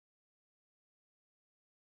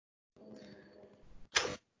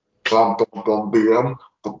Bum, bum, bum, BM,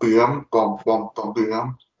 BM, bum, bum, bum,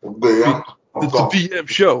 BM, BM, It's the BM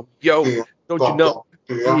show, yo. BM, Don't you know?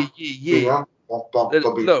 Yeah, yeah. BM, bum, bum, Let it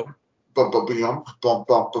bum, flow. bum, bum, BM, bum,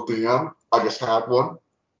 bum, bum, BM. I just had one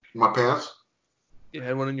in my pants. You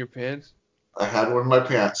had one in your pants? I had one in my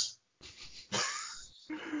pants.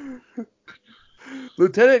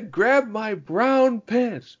 Lieutenant, grab my brown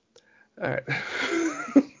pants. All right.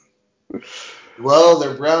 Well,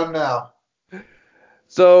 they're brown now.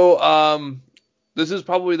 So, this is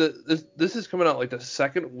probably this is coming out like the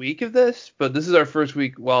second week of this, but this is our first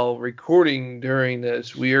week while recording during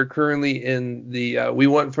this. We are currently in the we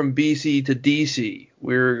went from BC to DC.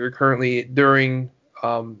 We're currently during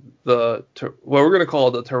we're gonna call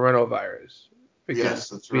it the Toronto virus. Yes, Because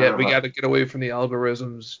that's we right. got to get away from the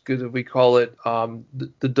algorithms, because if we call it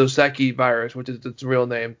the Dos Equis virus, which is its real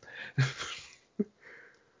name.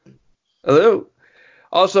 Hello.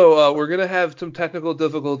 Also, we're gonna have some technical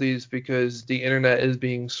difficulties because the internet is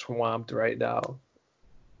being swamped right now.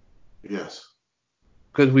 Yes.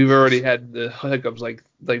 Because we've already had the hiccups like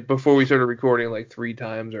before we started recording like 3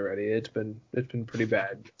 times already. It's been pretty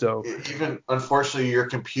bad. So Even unfortunately, your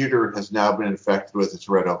computer has now been infected with its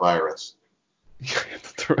rhinovirus.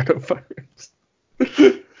 the Toronto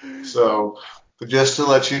virus. So just to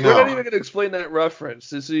let you know, We're not even gonna explain that reference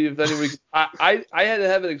to see if anybody. I had to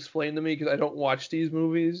have it explained to me because I don't watch these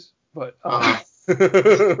movies. But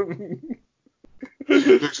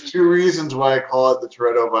there's 2 reasons why I call it the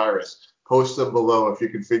Toretto virus. Post them below if you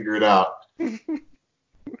can figure it out. I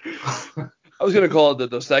was gonna call it the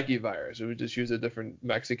Dos Equis virus. We would just use a different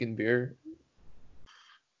Mexican beer.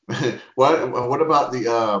 What about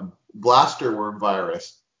the blaster worm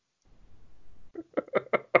virus?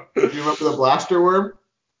 Do you remember the blaster worm?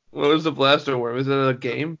 What was the blaster worm? Is it a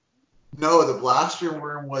game? No, the blaster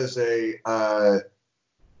worm was a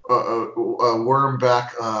worm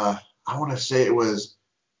back. I want to say it was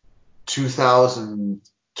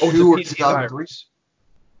 2002 or 2003.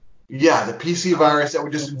 Yeah, the PC virus that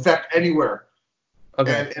would just infect anywhere.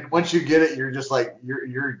 Okay. And once you get it, you're just like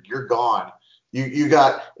you're gone. You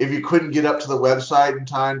got, if you couldn't get up to the website in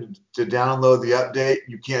time to download the update,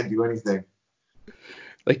 you can't do anything.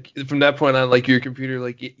 Like from that point on, like your computer,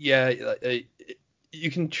 like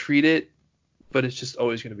you can treat it, but it's just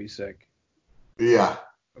always gonna be sick. Yeah.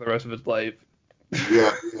 For the rest of its life.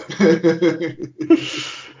 Yeah.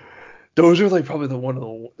 Those are like probably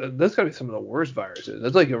that's gotta be some of the worst viruses.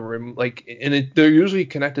 That's like they're usually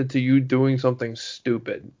connected to you doing something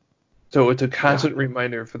stupid. So it's a constant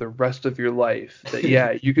reminder for the rest of your life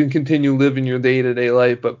that, you can continue living your day-to-day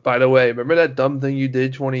life, but by the way, remember that dumb thing you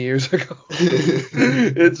did 20 years ago?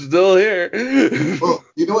 It's still here. Well,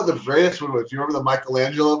 you know what the greatest one was? Do you remember the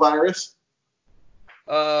Michelangelo virus?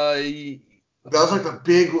 That was like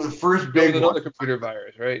the first big one. Another computer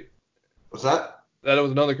virus, right? What's that? That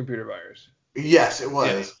was another computer virus. Yes, it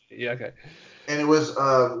was. Yeah, okay. And it was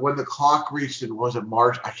when the clock reached, was it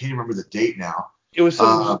March? I can't remember the date now. It was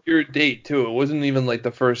some weird date too. It wasn't even like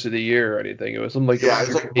the first of the year or anything. It was something like it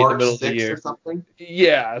was like March 6th or something.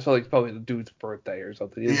 Yeah, so like probably the dude's birthday or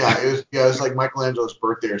something. It was like Michelangelo's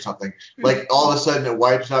birthday or something. Like all of a sudden it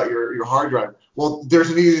wipes out your hard drive. Well, there's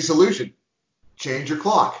an easy solution. Change your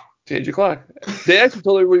clock. Change your clock. They actually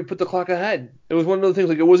told everybody to put the clock ahead. It was one of those things,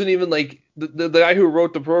 like it wasn't even like the guy who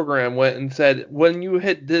wrote the program went and said, when you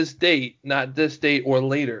hit this date, not this date or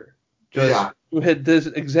later, just you hit this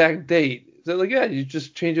exact date. So like, you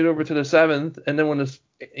just change it over to the 7th, and then when the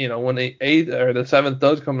 8th or the 7th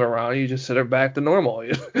does come around, you just set it back to normal.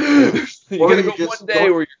 You gotta go one day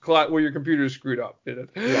where your computer is screwed up.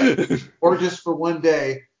 Or just for one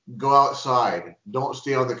day, go outside. Don't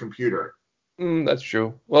stay on the computer. That's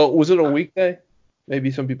true. Well, was it a weekday? Maybe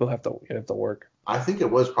some people have to work. I think it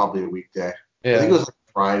was probably a weekday. Yeah. I think it was like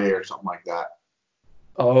Friday or something like that.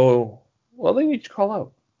 Oh, well, then you just call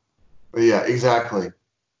out. Yeah, exactly.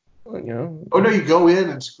 Well, Oh no, you go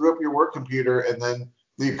in and screw up your work computer, and then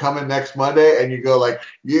you come in next Monday and you go like,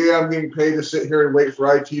 I'm getting paid to sit here and wait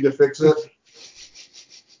for IT to fix it.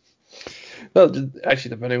 Well, actually,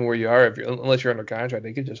 depending on where you are, unless you're under contract,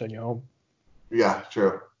 they can just send you home. Yeah,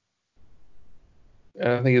 true.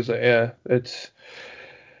 I think it's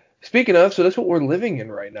speaking of, so that's what we're living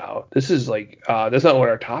in right now. This is like that's not what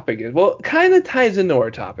our topic is. Well, it kind of ties into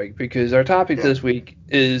our topic because our topic this week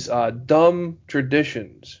is dumb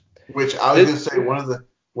traditions. Which I was gonna say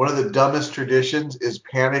one of the dumbest traditions is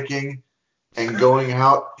panicking and going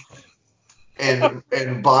out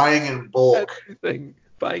and buying in bulk. Everything.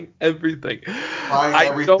 buying everything. Buying I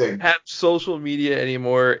everything. don't have social media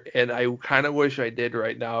anymore, and I kind of wish I did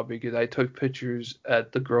right now because I took pictures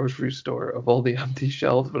at the grocery store of all the empty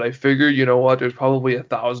shelves, but I figured, you know what, there's probably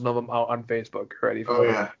 1,000 of them out on Facebook already. Oh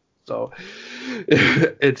yeah. So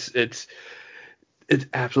it's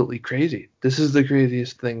absolutely crazy. This is the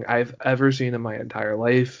craziest thing I've ever seen in my entire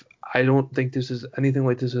life. I don't think this is anything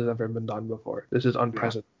like this has ever been done before. This is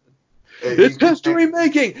unprecedented. Yeah. It's history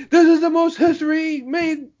making. This is the most history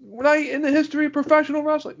made night in the history of professional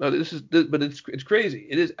wrestling. No, but it's crazy.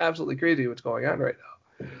 It is absolutely crazy what's going on right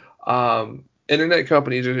now. Internet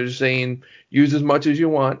companies are just saying use as much as you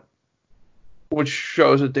want, which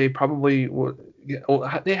shows that they probably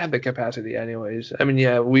they have the capacity anyways. I mean,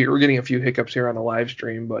 yeah, we're getting a few hiccups here on the live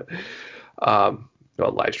stream, but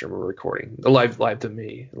live stream we're recording. Live to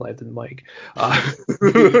me, live to Mike.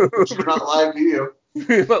 We're not live to you.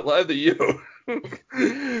 We're not live to you.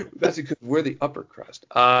 That's because we're the upper crust.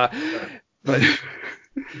 But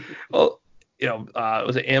well,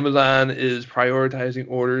 was it Amazon is prioritizing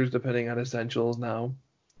orders depending on essentials now.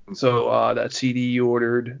 So that CD you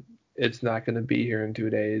ordered, it's not going to be here in 2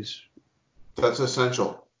 days. That's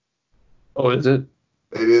essential. Oh, is it?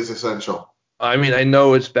 It is essential. I mean, I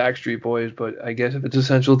know it's Backstreet Boys, but I guess if it's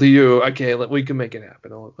essential to you, okay, we can make it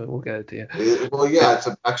happen. We'll get it to you. Well, yeah, it's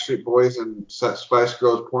a Backstreet Boys and Spice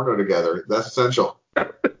Girls porno together. That's essential.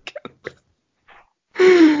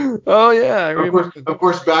 Oh yeah, I remember. Of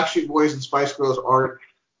course, Backstreet Boys and Spice Girls aren't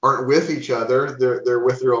with each other. They're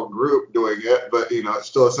with their own group doing it, but it's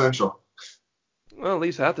still essential. Well, at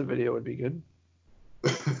least half the video would be good.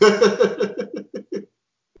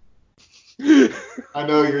 I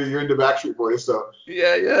know you're into Backstreet Boys, so.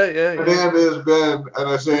 Yeah. My name is Ben, and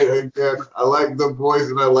I say it again. I like the boys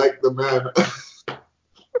and I like the men.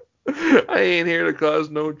 I ain't here to cause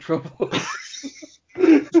no trouble.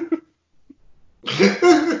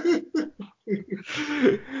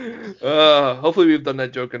 Hopefully we've done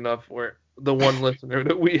that joke enough where the one listener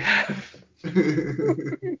that we have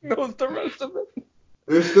knows the rest of it.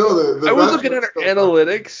 There's still the I was looking at our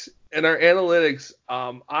analytics, and our analytics,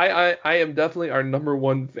 I am definitely our number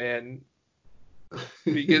one fan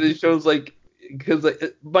because it shows because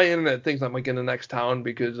my internet thinks I'm in the next town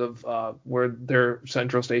because of where their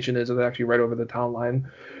central station is. It's actually right over the town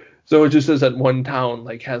line. So it just says that one town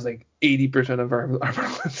has 80% of our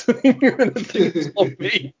listening, and it's all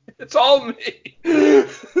me. It's all me.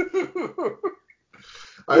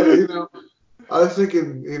 I was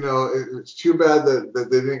thinking, it's too bad that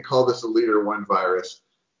they didn't call this a Leader One virus,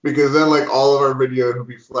 because then all of our videos would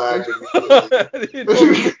be flagged.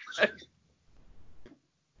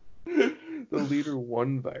 The Leader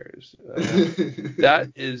One virus.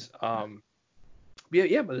 That is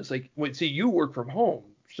yeah, but it's wait, see, you work from home,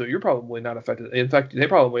 so you're probably not affected. In fact, they're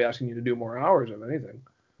probably asking you to do more hours if anything.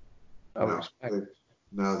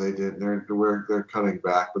 No, they didn't. They're cutting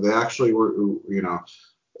back, but they actually were.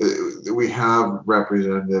 We have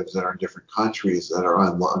representatives that are in different countries that are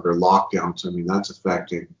under lockdown. So I mean, that's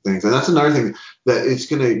affecting things, and that's another thing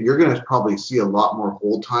that you're gonna probably see a lot more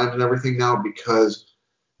hold times and everything now, because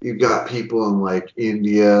you've got people in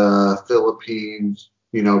India, Philippines,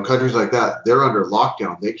 countries like that. They're under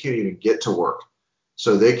lockdown. They can't even get to work,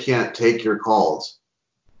 so they can't take your calls.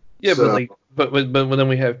 Yeah, so, but then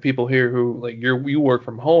we have people here who you work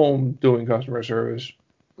from home doing customer service.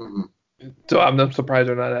 Mm-hmm. So I'm not surprised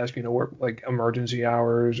they're not asking to work emergency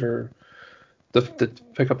hours or to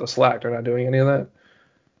pick up the slack. They're not doing any of that.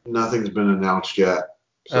 Nothing's been announced yet,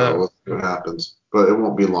 so we'll see what happens. But it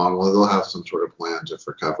won't be long. Well, they'll have some sort of plans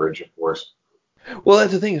for coverage, of course. Well,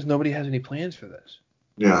 that's the thing, is nobody has any plans for this.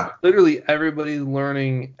 Yeah. Literally everybody's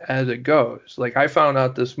learning as it goes. I found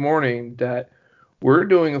out this morning that we're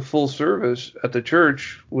doing a full service at the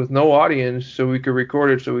church with no audience, so we could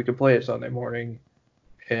record it so we could play it Sunday morning.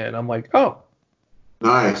 And I'm like, oh.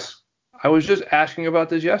 Nice. I was just asking about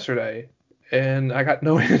this yesterday, and I got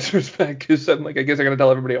no answers back because I'm I guess I got to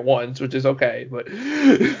tell everybody at once, which is okay, but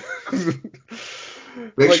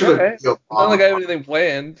make sure okay. It's not like I have anything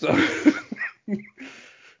planned, so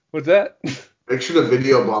what's that? Make sure to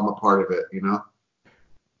video bomb a part of it,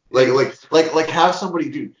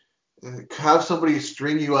 have somebody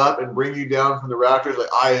string you up and bring you down from the rafters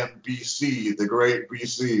I am BC, the great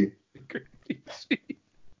BC.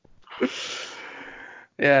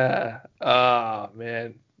 Yeah. Oh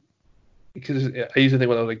man. Because I used to think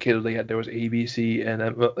when I was a kid, there was ABC and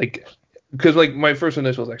because my first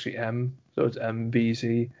initial is actually M, so it's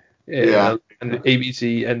MBC. Yeah. And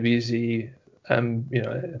ABC, NBC,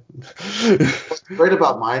 What's great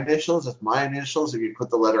about my initials, if you put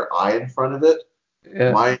the letter I in front of it,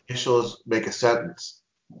 my initials make a sentence.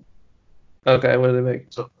 Okay, what do they make?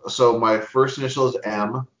 So my first initial is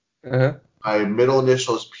M, Uh-huh. my middle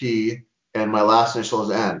initial is P, and my last initial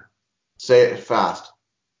is N. Say it fast.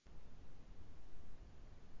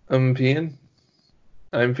 I'm peeing.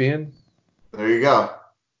 I'm peeing. There you go.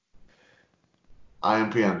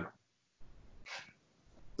 IMPN.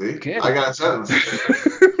 See? Okay. I got a sentence.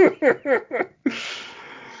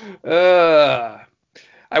 uh,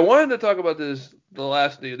 I wanted to talk about this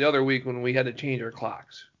the other week when we had to change our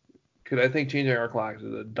clocks. Because I think changing our clocks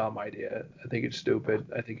is a dumb idea. I think it's stupid.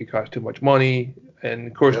 I think it costs too much money. And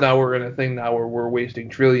of course, Yep. now we're in a thing now where we're wasting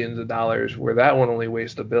trillions of dollars, where that one only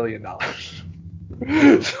wastes $1 billion.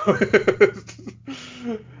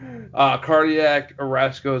 So, cardiac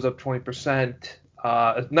arrest goes up 20%.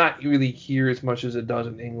 It's not really here as much as it does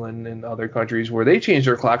in England and other countries where they change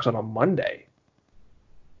their clocks on a Monday.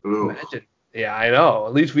 Ooh. Imagine. Yeah, I know.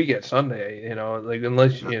 At least we get Sunday, like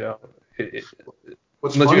unless,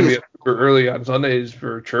 What's unless funny you're gonna is be up super early on Sundays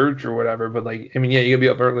for church or whatever. But like, I mean, yeah, you're gonna be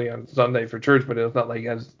up early on Sunday for church, but it's not like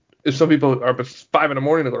as if some people are up at 5 in the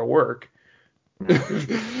morning to go to work.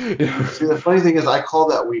 yeah. See, the funny thing is, I call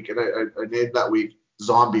that week, and I named that week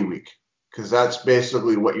Zombie Week, because that's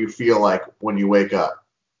basically what you feel like when you wake up,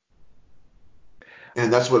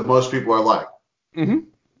 and that's what most people are like. hmm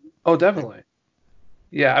Oh, definitely.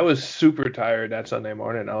 Yeah, I was super tired that Sunday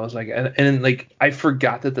morning. I was like, and like I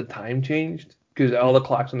forgot that the time changed because all the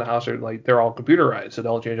clocks in the house are like they're all computerized, so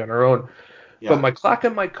they'll change on their own. But Yeah, my clock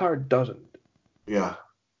in my car doesn't. yeah.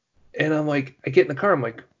 And I'm like, I get in the car, I'm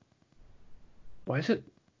like, why is it?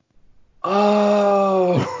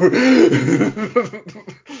 Oh,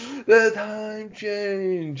 the time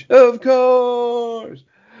change, of course.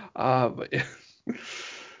 But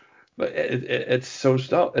but it's so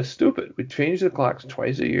it's stupid. We change the clocks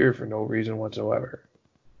twice a year for no reason whatsoever.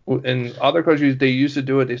 In other countries, they used to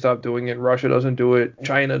do it. They stopped doing it. Russia doesn't do it.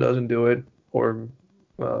 China doesn't do it, or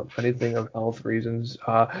anything of health reasons.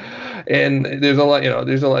 And there's a lot,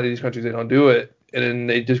 there's a lot of these countries they don't do it, and then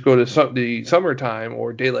they just go to the summertime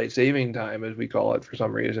or daylight saving time, as we call it for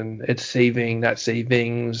some reason. It's saving, not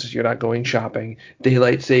savings. You're not going shopping.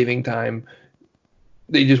 Daylight saving time.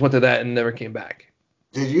 They just went to that and never came back.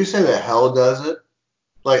 Did you say that hell does it?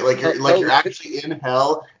 Like you're Hell, actually in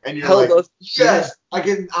hell, and you're hell like, does. Yeah. yes, I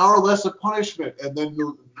get an hour less of punishment, and then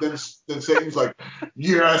Satan's like,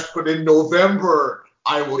 yes, but in November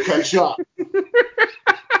I will catch up.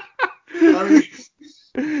 I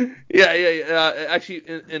mean, Yeah. Actually,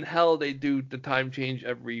 in hell, they do the time change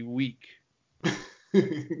every week.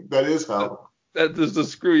 that is hell. That just to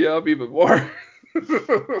screw you up even more.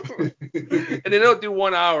 And they don't do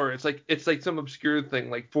 1 hour. It's like some obscure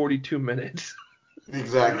thing, like 42 minutes.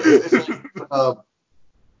 Exactly. It's like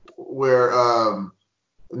where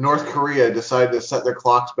North Korea decided to set their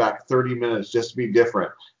clocks back 30 minutes just to be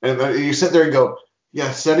different. And then you sit there and go,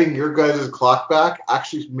 yeah, setting your guys' clock back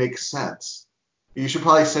actually makes sense. You should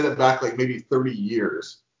probably set it back like maybe 30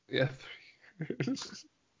 years. Yeah.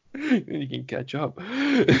 You can catch up.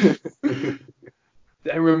 I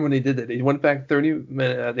remember when they did that. They went back 30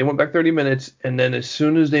 minutes. They went back 30 minutes, and then as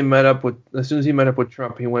soon as he met up with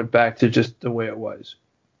Trump, he went back to just the way it was.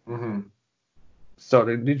 Mm-hmm. So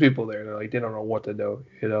these people there, they're like, they don't know what to do,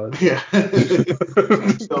 Yeah.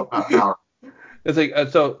 Still not power. It's like,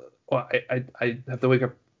 well, I have to wake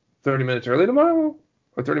up 30 minutes early tomorrow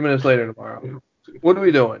or 30 minutes later tomorrow. What are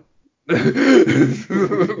we doing?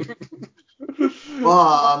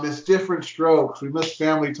 Mom, it's different strokes. We missed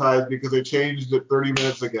Family Ties because they changed it 30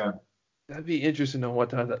 minutes again. That'd be interesting to know what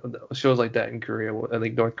time shows like that in Korea. I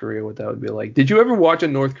think North Korea, what that would be like. Did you ever watch a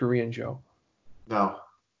North Korean show? No.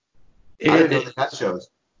 I It, didn't know it, that shows.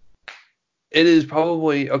 it is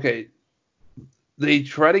probably okay. They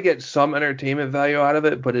try to get some entertainment value out of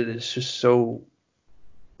it, but it is just so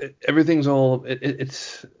everything's all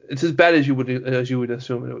it's as bad as you would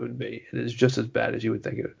assume it would be. It is just as bad as you would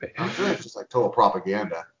think it would be. I'm sure it's just like total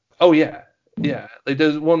propaganda. Oh yeah. Like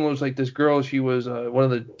there's one was like this girl. She was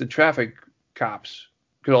one of the traffic cops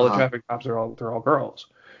because all the Uh-huh. traffic cops they're all girls.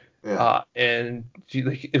 Yeah. And she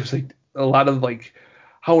like it was like a lot of like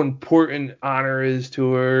how important honor is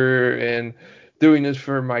to her and doing this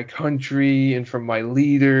for my country and for my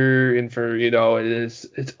leader and for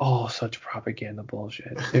it's all such propaganda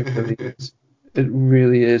bullshit. It really is. It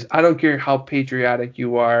really is. I don't care how patriotic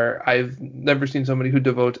you are. I've never seen somebody who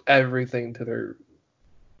devotes everything to their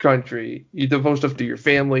country. You devote stuff to your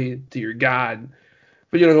family, to your God,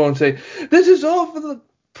 but you don't go and say this is all for the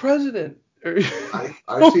president. I've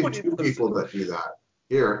seen Nobody two does people it. that do that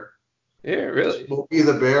here. Yeah, really. Smokey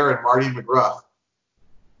the Bear and Marty McGruff.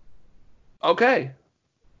 Okay.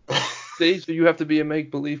 stage do you have to be a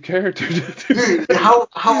make-believe character? Dude, how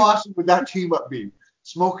awesome would that team up be?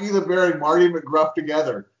 Smokey the Bear and Marty McGruff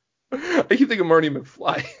together. I keep thinking Marty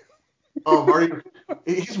McFly. Oh,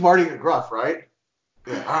 he's Marty McGruff, right?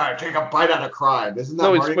 Yeah. All right, take a bite out of crime. Isn't that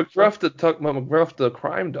Marty? No, it's McGruff the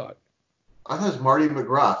crime dog. I thought it was Marty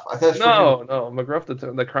McGruff. I thought No,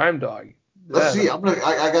 McGruff the crime dog. Let's see.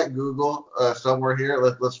 I got Google somewhere here.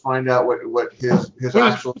 Let's find out what his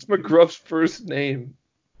actual. What's McGruff's first name?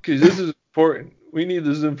 Because this is important. We need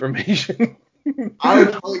this information.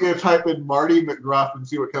 I'm totally gonna type in Marty McGruff and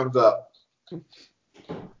see what comes up.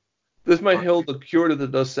 This might hold the cure to the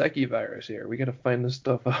Dos Equis virus here. We gotta find this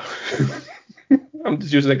stuff out. I'm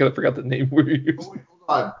just using. I forgot the name we're using. Oh, wait,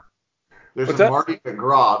 hold on. There's Marty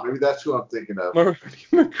McGraw. Maybe that's who I'm thinking of. Marty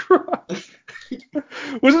McGraw.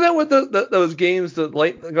 Wasn't that what those games, the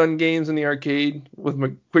light gun games in the arcade with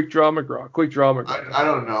Quick Draw McGraw? I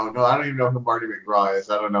don't know. No, I don't even know who Marty McGraw is.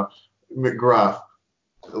 I don't know. McGruff.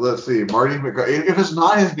 Let's see. Marty McGruff. If it's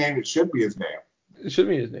not his name, it should be his name. It should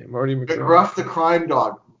be his name. Marty McGruff. McGruff the crime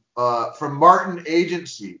dog. From Martin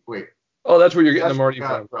Agency. Wait. Oh, that's where you're getting the Marty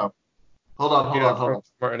from. Hold on.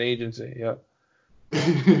 Martin Agency, yeah.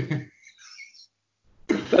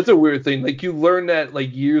 That's a weird thing. Like, you learned that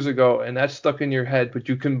like years ago, and that's stuck in your head, but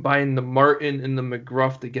you combine the Martin and the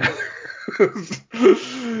McGruff together.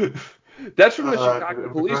 That's from the Chicago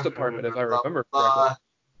Police Department, if I remember correctly.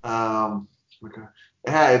 Okay.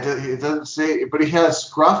 Yeah, it doesn't say, but he has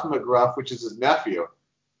Scruff McGruff, which is his nephew.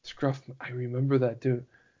 Scruff, I remember that too.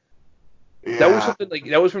 Yeah. That was something like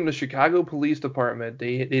that was from the Chicago Police Department.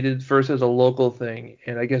 They did it first as a local thing,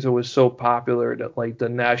 and I guess it was so popular that like the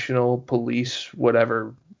National Police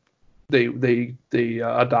whatever they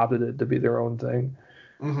adopted it to be their own thing.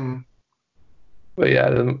 Mm-hmm. But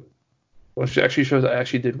yeah, which actually shows I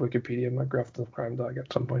actually did Wikipedia McGruff the crime dog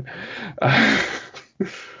at some point.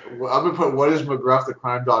 Well, I'm gonna put what is McGruff the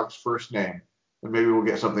crime dog's first name, and maybe we'll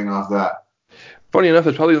get something off that. Funny enough,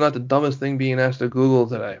 it's probably not the dumbest thing being asked to Google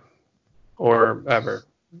today. Or ever.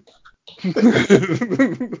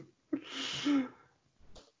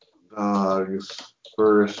 Dog's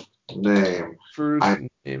first name.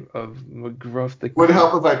 Name of McGruff the. Would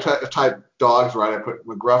help if I type dogs right. I put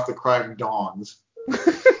McGruff the crime dogs.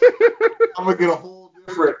 I'm gonna get a whole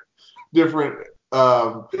different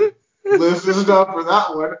list of stuff for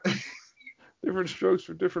that one. Different strokes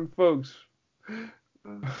for different folks.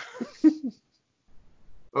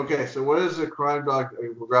 Okay, so what is a crime dog?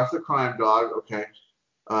 McGruff the crime dog. Okay.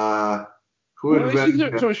 Who would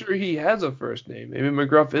I'm so sure he has a first name. Maybe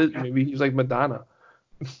McGruff is. Maybe he's like Madonna.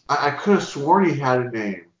 I could have sworn he had a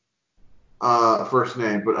name, first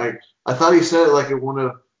name, but I thought he said it like in one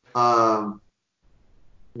of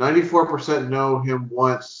 94% know him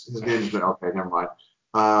once. His name's been okay. Never mind.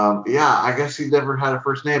 Yeah, I guess he never had a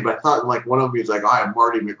first name, but I thought like one of them he's like, I am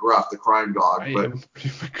Marty McGruff, the crime dog. I am Marty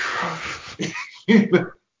McGruff.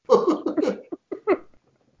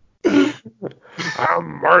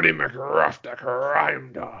 I'm Marty McGruff, the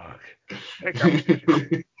crime dog. Take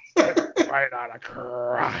a right out of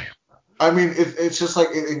crime. I mean, it's just like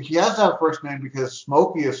he has to have a first name because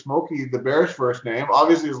Smokey is Smokey the Bear's first name.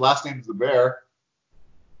 Obviously, his last name is the Bear.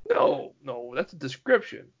 No, that's a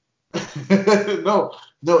description. No,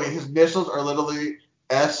 his initials are literally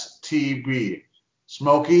STB.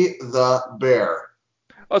 Smokey the Bear.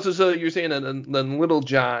 Oh, so you're saying that then Little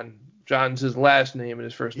John's his last name and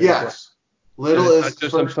his first name? Yes. Little is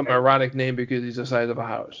just some ironic name because he's the size of a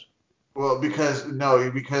house. Well, because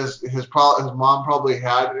his mom probably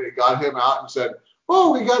got him out and said,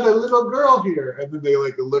 "Oh, we got a little girl here," and then they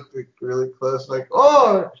like looked really close, like,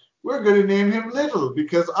 "Oh, we're gonna name him Little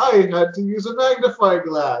because I had to use a magnifying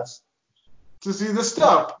glass to see the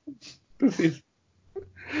stuff."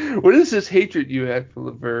 What is this hatred you have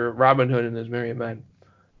for Robin Hood and his merry men?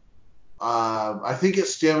 I think it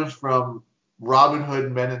stems from Robin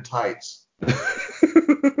Hood Men in Tights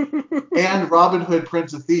and Robin Hood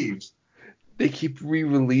Prince of Thieves. They keep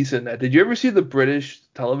re-releasing that. Did you ever see the British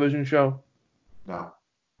television show? No.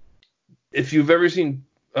 If you've ever seen,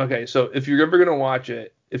 okay, so if you're ever gonna watch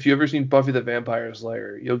it, if you've ever seen Buffy the Vampire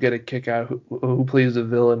Slayer, you'll get a kick out who plays the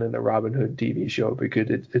villain in the Robin Hood TV show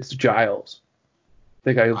because it's Giles.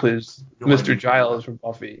 The guy who plays Mr. Giles from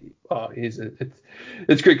Buffy. Oh, it's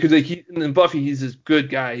great because in Buffy he's this good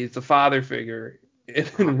guy. He's the father figure. And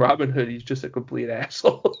in Robin Hood he's just a complete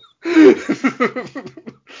asshole.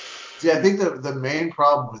 See, I think the main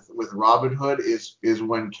problem with Robin Hood is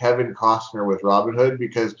when Kevin Costner was Robin Hood,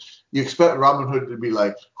 because you expect Robin Hood to be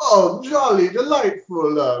like, oh, jolly,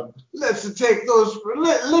 delightful, let's take those from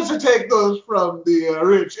the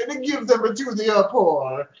rich and give them to the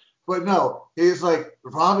poor. but no, he's like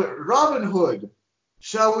Robin Hood.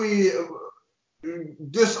 Shall we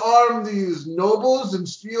disarm these nobles and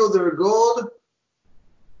steal their gold?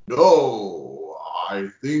 No, I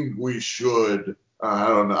think we should. I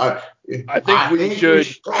don't know. I think we should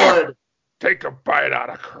take a bite out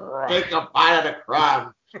of crumb. Take a bite out of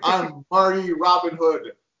crumb. I'm Marty Robin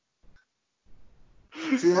Hood.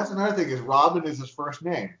 See, that's another thing. Is Robin is his first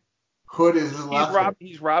name. Hood is his last name.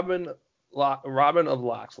 He's Robin of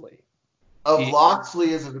Locksley.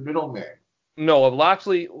 Locksley is the middle name. No, of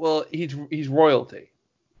Locksley. Well, he's royalty.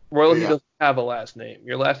 Royalty doesn't have a last name.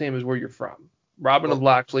 Your last name is where you're from. Robin of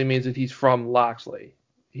Locksley means that he's from Locksley.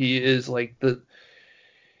 He is like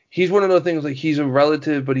he's one of those things, like he's a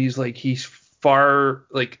relative, but he's far,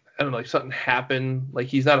 like, I don't know, like something happened. Like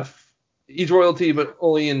he's royalty, but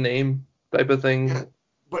only in name type of thing. Yeah,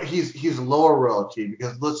 but he's lower royalty,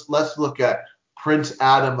 because let's look at Prince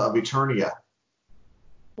Adam of Eternia.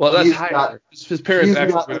 Well, that's higher. His parents he's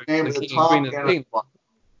actually got the name of the top and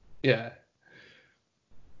yeah.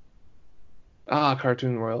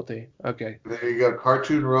 Cartoon royalty. Okay. There you go,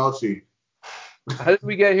 cartoon royalty. How did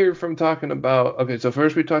we get here from talking about? Okay, so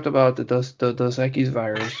first we talked about the Dos Equis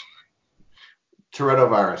virus. Toretto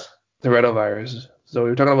virus. So we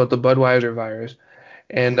were talking about the Budweiser virus,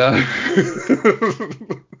 and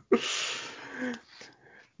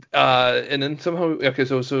and then somehow, okay,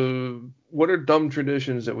 so what are dumb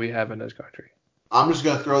traditions that we have in this country? I'm just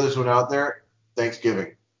gonna throw this one out there.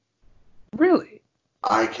 Thanksgiving. Really?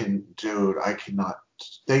 I cannot.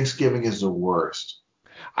 Thanksgiving is the worst.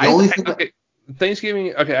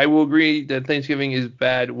 Thanksgiving. Okay, I will agree that Thanksgiving is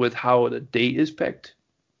bad with how the date is picked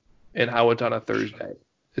and how it's on a Thursday.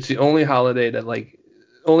 It's the only holiday that's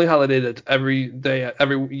every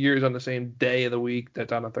year is on the same day of the week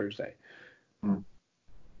that's on a Thursday.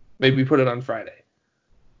 Maybe we put it on Friday.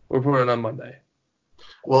 Or put it on Monday.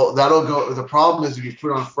 Well, that'll go. The problem is if you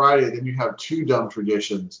put it on Friday, then you have two dumb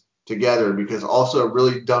traditions together, because also a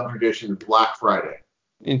really dumb tradition is Black Friday.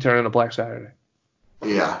 You turn into Black Saturday.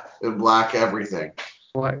 Yeah, and black everything.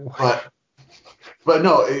 Why? But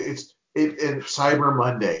no, it's Cyber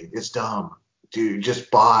Monday. It's dumb. Dude,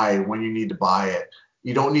 just buy when you need to buy it.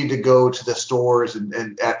 You don't need to go to the stores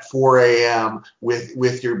and at 4 a.m.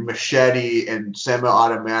 with your machete and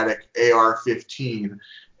semi-automatic AR-15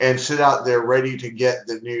 and sit out there ready to get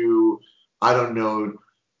the new, I don't know,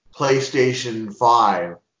 PlayStation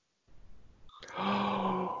 5.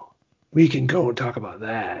 We can go and talk about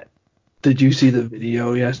that. Did you see the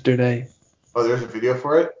video yesterday? Oh, there's a video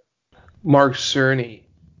for it? Mark Cerny,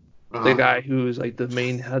 the guy who is like the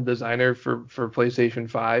main head designer for PlayStation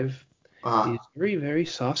 5, he's very, very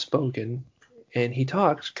soft-spoken, and he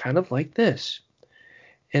talks kind of like this.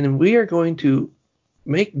 And we are going to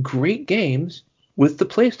make great games with the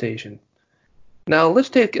PlayStation. Now, let's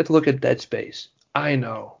take a look at Dead Space. I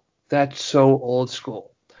know, that's so old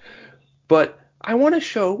school. But I want to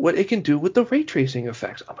show what it can do with the ray tracing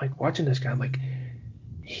effects. I'm like watching this guy. I'm like,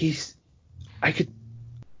 he's kind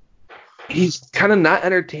of not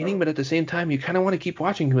entertaining, but at the same time, you kind of want to keep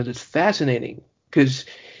watching because it's fascinating. Because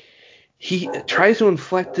he tries to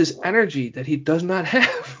inflect this energy that he does not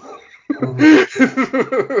have. I'll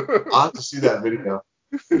have to see that video.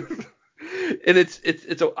 And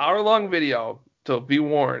it's an hour-long video, so be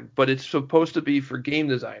warned. But it's supposed to be for game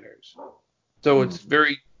designers, so it's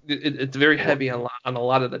very heavy on a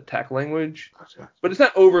lot of the tech language, but it's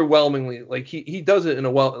not overwhelmingly, like he does it in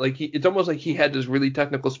a it's almost like he had this really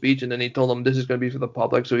technical speech and then he told them this is going to be for the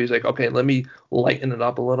public, so he's like, okay, let me lighten it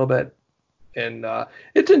up a little bit, and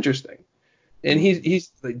it's interesting. And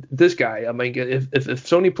he's like, this guy, I mean, if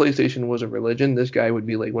Sony PlayStation was a religion, this guy would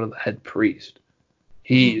be like one of the head priests.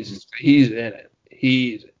 He's in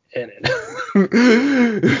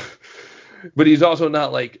it. But he's also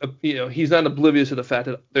not like, he's not oblivious to the fact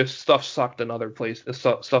that there's stuff sucked in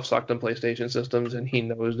stuff sucked in PlayStation systems, and he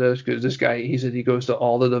knows this because this guy, he said he goes to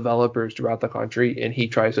all the developers throughout the country and he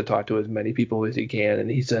tries to talk to as many people as he can,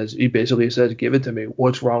 and he basically says, give it to me.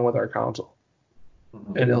 What's wrong with our console?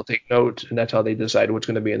 And he'll take notes, and that's how they decide what's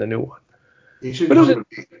going to be in the new one. He should come to me.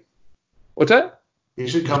 What's that? He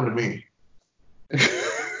should come to me.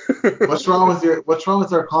 What's wrong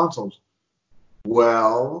with our consoles?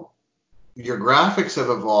 Well, your graphics have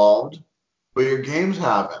evolved, but your games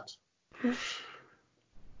haven't.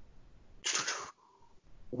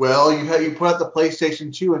 Well, you put out the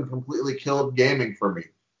PlayStation 2 and completely killed gaming for me.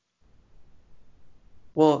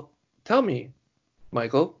 Well, tell me,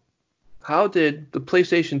 Michael, how did the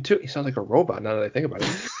PlayStation 2... He sounds like a robot now that I think about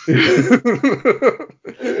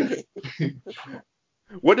it.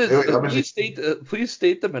 What is... Please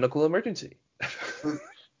state the medical emergency.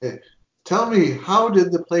 Tell me, how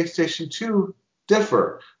did the PlayStation 2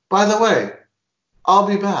 differ? By the way, I'll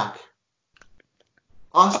be back.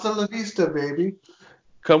 Hasta la vista, baby.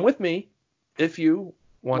 Come with me if you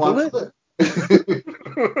want to live.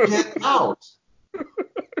 Get out.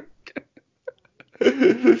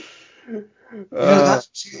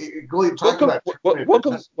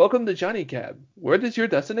 Welcome to Johnny Cab. Where is your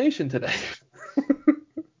destination today?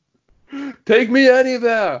 Take me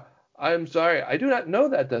anywhere. I'm sorry, I do not know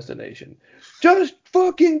that destination. Just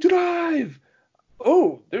fucking drive.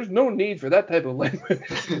 Oh, there's no need for that type of language.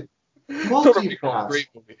 Multipass. Great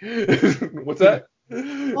movie. What's that?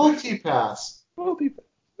 Multipass. Multipass.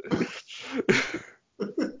 All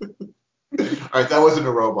right, that wasn't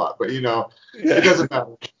a robot, but it doesn't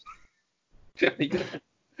matter. Johnny Cab.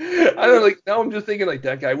 I don't like. Now I'm just thinking like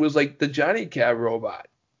that guy was like the Johnny Cab robot.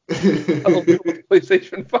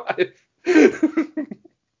 PlayStation 5.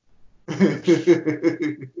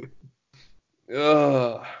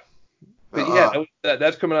 But yeah,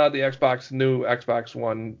 that's coming out of the new Xbox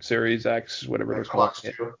One Series X, whatever they're calling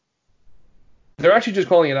it. They're actually just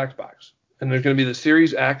calling it Xbox, and there's going to be the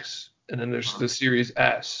Series X, and then there's the Series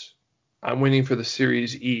S. I'm waiting for the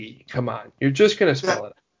Series E. Come on, you're just going to spell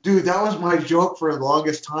it. Dude, that was my joke for the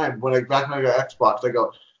longest time. Back when I got Xbox,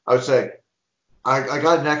 I would say, I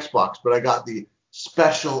got an Xbox, but I got the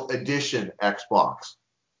special edition Xbox.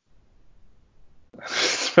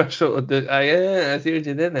 Special edition. I see what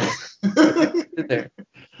you did there.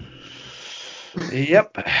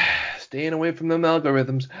 Yep. Staying away from them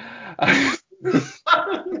algorithms.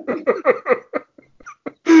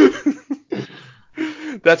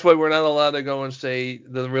 That's why we're not allowed to go and say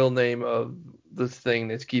the real name of this thing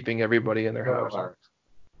that's keeping everybody in their house. Virus.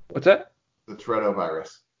 What's that? The Toretto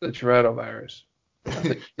virus. The Toretto virus.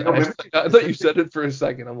 I thought you said it for a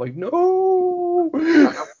second. I'm like, no. I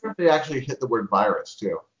wonder if they actually hit the word virus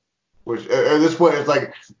too. Which at this point, it's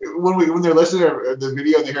like when they're listening to the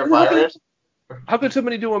video and they hear virus. How could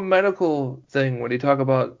somebody do a medical thing when they talk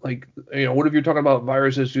about what if you're talking about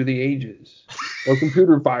viruses through the ages or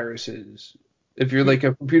computer viruses? If you're like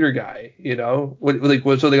a computer guy, so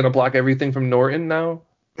they're gonna block everything from Norton now?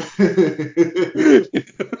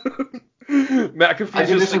 McAfee. I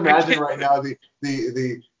can just imagine right now the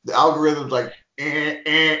algorithms like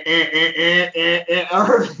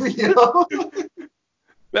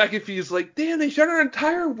McAfee's like, damn, they shut our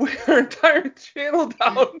entire channel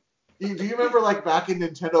down. Do you remember back in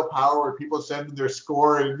Nintendo Power where people send in their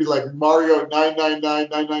score and it'd be like Mario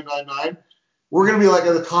 9999999? We're gonna be at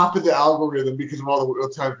the top of the algorithm because of all the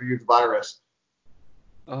times we use virus.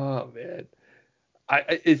 Oh man,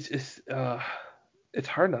 it's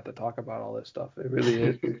hard not to talk about all this stuff. It really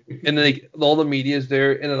is. And then all the media is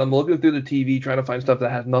there, and then I'm looking through the TV trying to find stuff that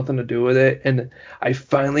has nothing to do with it. And I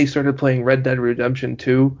finally started playing Red Dead Redemption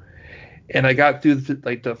 2, and I got through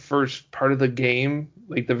the first part of the game,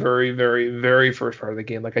 the very, very, very first part of the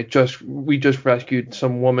game. We just rescued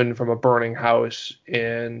some woman from a burning house,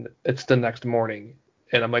 and it's the next morning,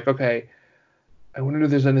 and I'm like, okay, I wonder if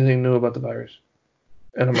there's anything new about the virus.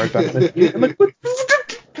 And I'm right back in the game. I'm like, what?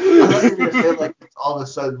 I thought you were gonna say all of a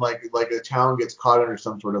sudden a town gets caught under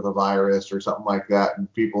some sort of a virus or something like that,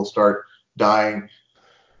 and people start dying,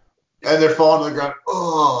 and they're falling to the ground.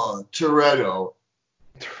 Oh, Toretto.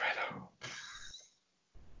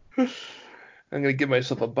 I'm gonna give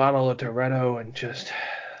myself a bottle of Toretto and just.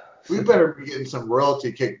 We better be getting some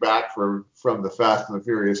royalty kickback from the Fast and the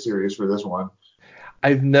Furious series for this one.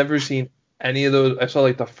 I've never seen any of those. I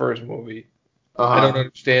saw the first movie. I don't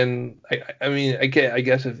understand. I mean, I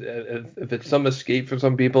guess if it's some escape for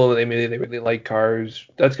some people, they really like cars.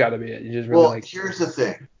 That's got to be it. You just really here's the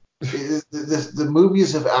thing: the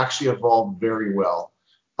movies have actually evolved very well.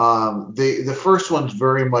 The first one's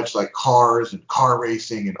very much like cars and car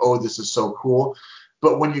racing, and this is so cool.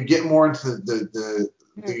 But when you get more into the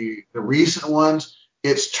recent ones,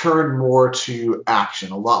 it's turned more to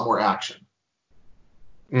action, a lot more action.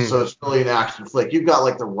 So it's really an action flick. You've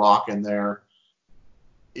got The Rock in there.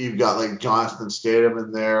 You've got Jonathan Statham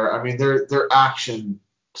in there. I mean, they're action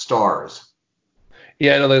stars.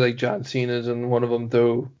 Yeah, I know they like John Cena's in one of them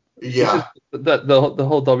too. Yeah. The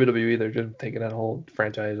whole WWE, they're just taking that whole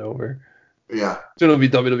franchise over. Yeah. So it'll be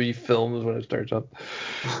WWE Films when it starts up.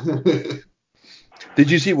 Did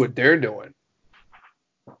you see what they're doing?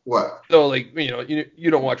 What? So you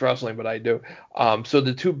don't watch wrestling, but I do. So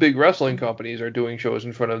the two big wrestling companies are doing shows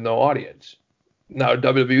in front of no audience. Now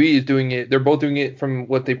WWE is doing it. They're both doing it from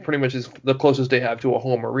what they pretty much is the closest they have to a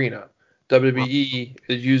home arena. WWE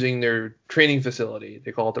is using their training facility.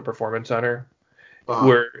 They call it the Performance Center,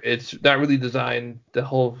 where it's not really designed to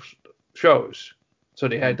hold shows. So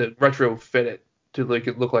they had to retrofit it to like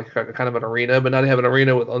it look like kind of an arena, but now they have an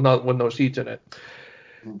arena with no seats in it.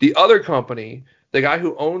 The other company, the guy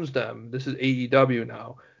who owns them, this is AEW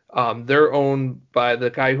now. They're owned by the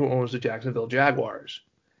guy who owns the Jacksonville Jaguars.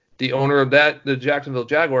 The owner of the Jacksonville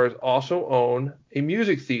Jaguars, also own a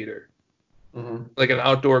music theater, like an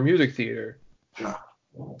outdoor music theater. Yeah.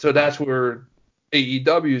 So that's where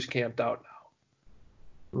AEW's camped out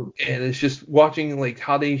now. And it's just watching like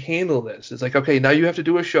how they handle this. It's like, okay, now you have to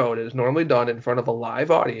do a show that is normally done in front of a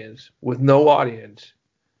live audience with no audience.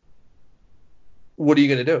 What are you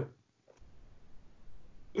going to do?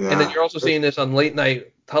 Yeah. And then you're also seeing this on late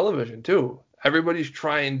night television too. Everybody's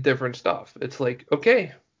trying different stuff. It's like,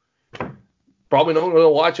 okay, probably no one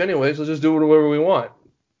will watch anyways. Let's just do whatever we want.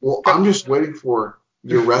 Well, I'm just waiting for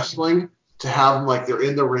your wrestling to have them like they're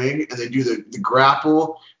in the ring and they do the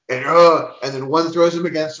grapple and then one throws him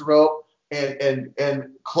against the rope and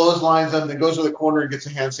clotheslines them, then goes to the corner and gets a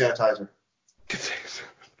hand sanitizer.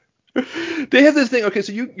 They have this thing. Okay,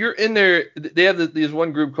 so you're in there. They have this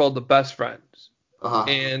one group called the Best Friends.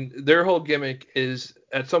 And their whole gimmick is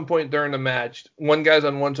at some point during the match, one guy's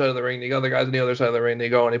on one side of the ring, the other guy's on the other side of the ring. They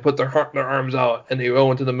go and they put their arms out and they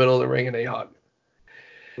go into the middle of the ring and they hug.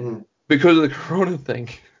 Because of the Corona thing.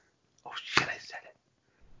 Oh shit, I said it.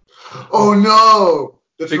 Oh no!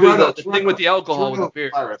 The thing with the alcohol with the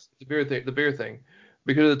beer, the beer thing.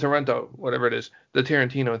 Because of the Toronto, whatever it is, the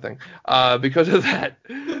Tarantino thing. Because of that,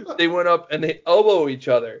 they went up and they elbow each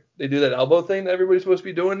other. They do that elbow thing that everybody's supposed to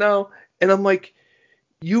be doing now. And I'm like,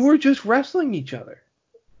 you were just wrestling each other.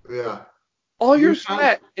 Yeah. All your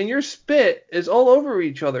sweat and your spit is all over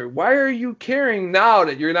each other. Why are you caring now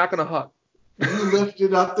that you're not going to hug? You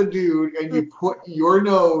lifted up the dude and you put your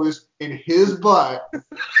nose in his butt,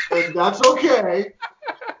 and that's okay.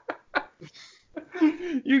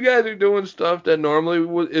 You guys are doing stuff that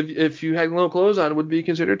normally, if you had no clothes on, would be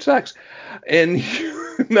considered sex. And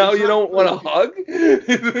now you don't want to hug?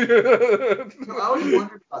 I always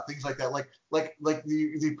wondered about things like that. Like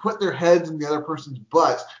they put their heads in the other person's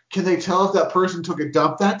butts. Can they tell if that person took a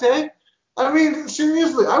dump that day? I mean,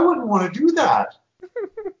 seriously, I wouldn't want to do that.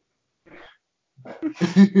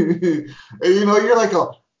 You're like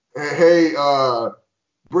hey,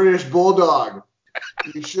 British Bulldog.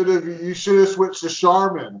 You should have switched to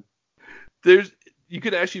Charmin. You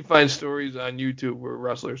could actually find stories on YouTube where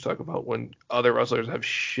wrestlers talk about when other wrestlers have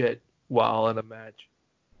shit while in a match.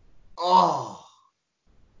 Oh.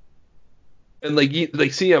 And like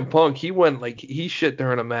CM Punk, he shit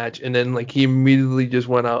during a match, and then like he immediately just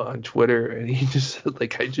went out on Twitter and he just said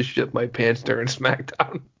like, I just shit my pants during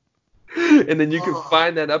SmackDown. And then you can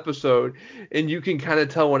find that episode and you can kind of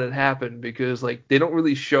tell when it happened because like they don't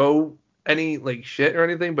really show any like shit or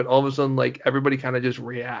anything, but all of a sudden like everybody kind of just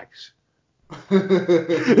reacts. Cause,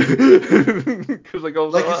 like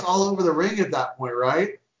it's all over the ring at that point,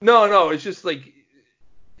 right? No, it's just like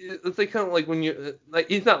it's like kind of like when you like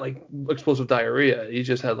he's not like explosive diarrhea, he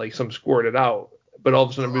just had like some squirted out, but all of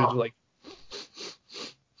a sudden everybody's like,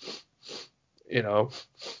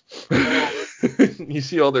 you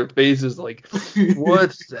see all their faces like,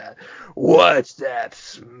 what's that? What's that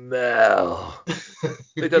smell?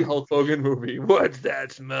 Like that Hulk Hogan movie. What's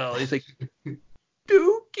that smell? He's like,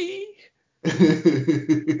 Dookie.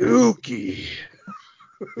 Dookie.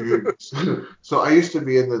 Dude, so I used to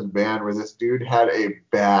be in this band where this dude had a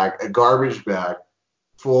garbage bag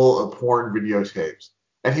full of porn videotapes.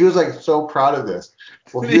 And he was like so proud of this.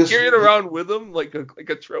 Well, did he carry it around with him like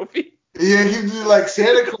a trophy? Yeah, he'd be like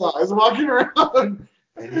Santa Claus walking around.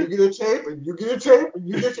 And you get a tape, and you get a tape, and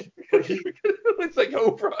you get a tape. It's like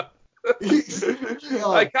Oprah.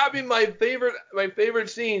 I copied my favorite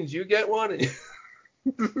scenes. You get one.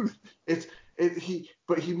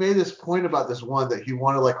 But he made this point about this one that he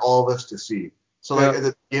wanted like all of us to see. So like at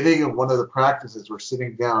the beginning of one of the practices, we're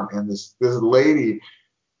sitting down, and this lady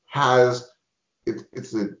has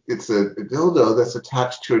it's a dildo that's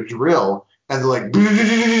attached to a drill, and they're like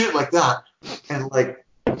like that, and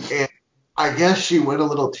I guess she went a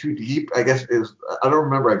little too deep. I guess I don't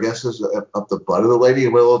remember. I guess it was up the butt of the lady.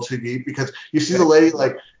 It went a little too deep because you see the lady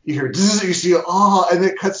like you hear you see and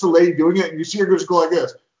it cuts the lady doing it, and you see her just go like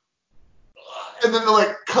this, and then it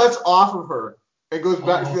like cuts off of her and goes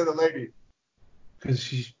back to the other lady.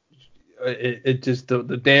 Because it just the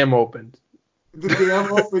dam opened. The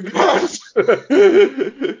dam opened. Yes.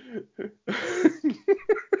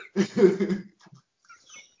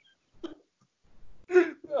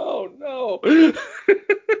 Oh no.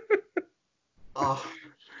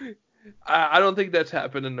 I don't think that's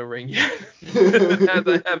happened in the ring yet. As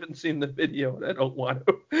I haven't seen the video and I don't want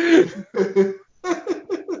to.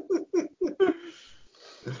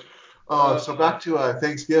 So back to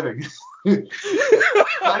Thanksgiving.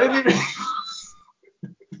 I didn't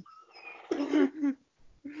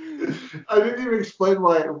even explain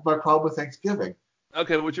my problem with Thanksgiving.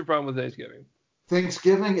 Okay, what's your problem with Thanksgiving?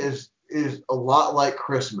 Thanksgiving is a lot like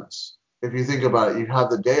Christmas. If you think about it, you have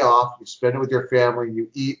the day off, you spend it with your family, you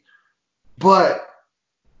eat, but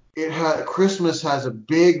Christmas has a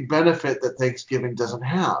big benefit that Thanksgiving doesn't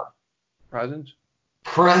have.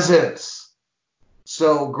 Presents.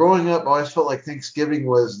 So growing up, I always felt like Thanksgiving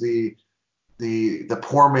was the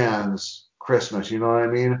poor man's Christmas. You know what I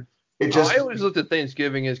mean? I always looked at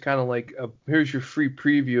Thanksgiving as kind of like here's your free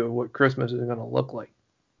preview of what Christmas is going to look like.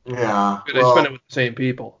 Yeah. But I spend it with the same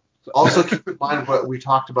people. So. Also keep in mind what we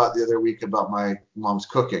talked about the other week about my mom's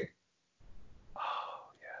cooking.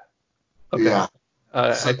 Oh yeah. Okay. Yeah.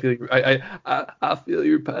 I feel you. I feel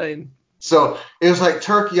your pain. So it was like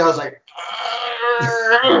turkey. I was like,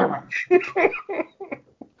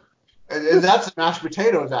 and that's the mashed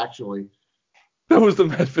potatoes actually. That was the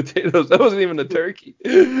mashed potatoes. That wasn't even a turkey.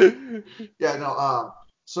 Yeah, no.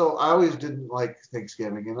 So I always didn't like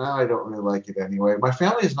Thanksgiving, and now I don't really like it anyway. My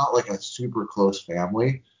family is not like a super close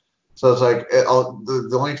family, so it's like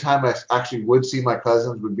the only time I actually would see my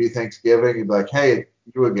cousins would be Thanksgiving. And be like, hey,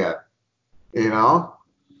 you again, you know.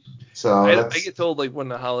 So I get told like when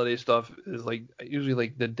the holiday stuff is like usually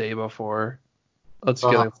like the day before. Let's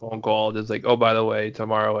get a phone call. It's like, oh, by the way,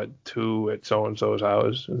 tomorrow at 2 at so and so's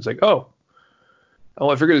house. And it's like, oh,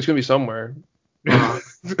 I figured it's gonna be somewhere.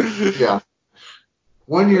 Yeah.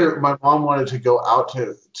 One year, my mom wanted to go out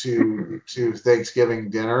to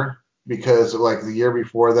Thanksgiving dinner because like the year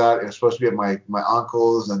before that, it was supposed to be at my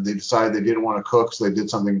uncle's, and they decided they didn't want to cook, so they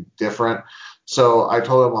did something different. So I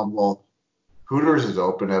told her, Mom, well, Hooters is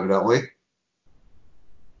open evidently.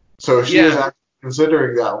 So she was actually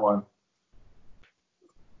considering that one.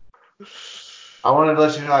 I wanted to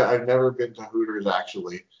let you know I've never been to Hooters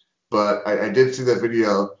actually, but I did see that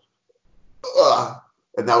video,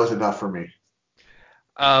 and that was enough for me.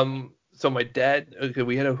 So my dad,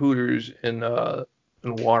 we had a Hooters in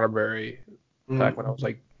Waterbury back when I was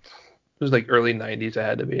like, it was like early 90s. I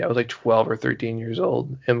had to be. I was like 12 or 13 years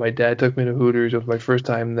old, and my dad took me to Hooters. It was my first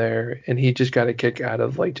time there, and he just got a kick out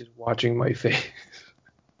of like just watching my face.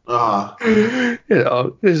 You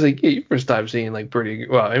know, it's like your first time seeing like pretty.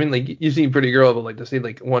 Well, I mean, like you've seen Pretty Girl, but like to see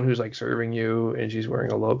like one who's like serving you and she's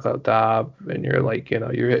wearing a low cut top, and you're like, you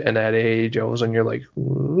know, you're hitting that age, all of a sudden you're like,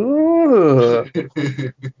 ooh. And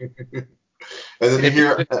then you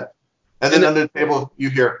hear, and then under the table you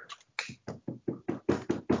hear.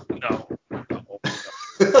 No.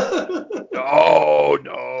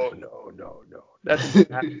 That's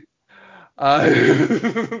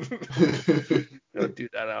don't do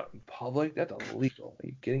that out in public. That's illegal. Are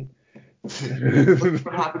you kidding? Look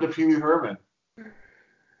what happened to Pee Wee Herman.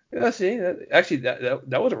 Yeah, see,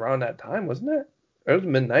 that was around that time, wasn't it? It was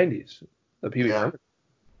mid '90s. The Pee Wee Herman.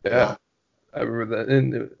 Yeah, I remember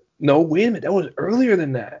that. No, wait a minute. That was earlier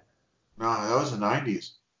than that. No, that was the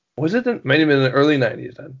 '90s. Was it? Might have been the early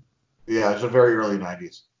 '90s then. Yeah, it's the very early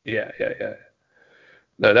 '90s. Yeah.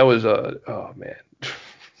 No, that was oh man,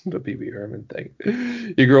 the Pee Wee Herman thing.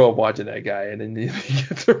 You grow up watching that guy, and then he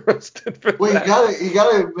gets arrested for that. Well, you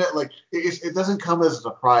gotta admit, like it doesn't come as a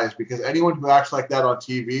surprise because anyone who acts like that on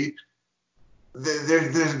TV,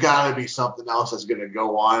 there's gotta be something else that's gonna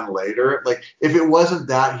go on later. Like if it wasn't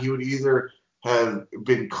that, he would either have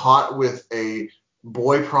been caught with a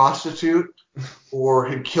boy prostitute or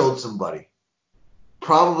had killed somebody.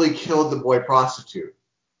 Probably killed the boy prostitute.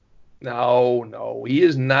 No, he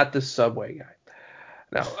is not the Subway guy.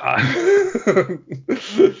 No,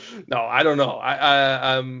 no, I don't know.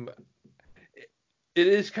 It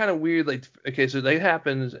is kind of weird. Like, okay, so that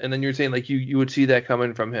happens, and then you're saying like you would see that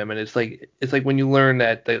coming from him, and it's like when you learn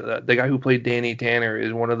that the guy who played Danny Tanner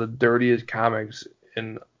is one of the dirtiest comics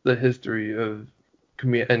in the history of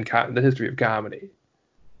the history of comedy.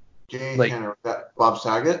 Danny Tanner, Bob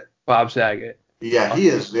Saget. Bob Saget. Yeah, he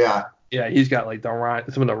is. Yeah. Yeah, he's got like some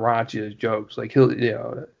of the raunchiest jokes. Like he'll, you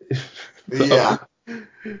know. Yeah.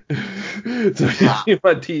 So he came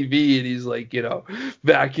on TV and he's like, you know,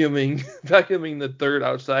 vacuuming the dirt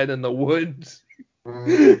outside in the woods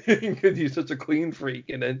because he's such a clean freak.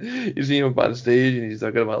 And then you see him up on stage and he's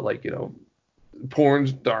talking about like, you know, porn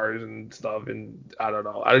stars and stuff. And I don't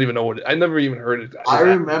know. I don't even know I never even heard it. I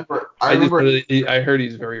remember. I heard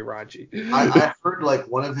he's very raunchy. I heard like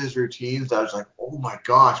one of his routines. I was like, oh my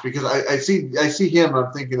gosh, because I see him. And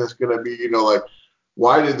I'm thinking it's gonna be, you know, like,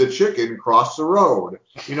 why did the chicken cross the road?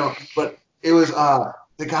 You know, but it was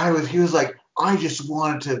the guy was like, I just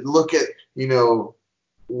wanted to look at, you know,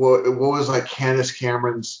 what was like Candace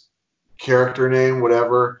Cameron's character name,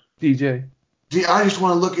 whatever. DJ. I just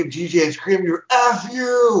want to look at DJ and scream your F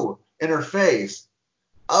you in her face.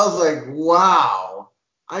 I was like, wow.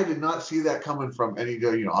 I did not see that coming from any,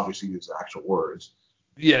 obviously use the actual words.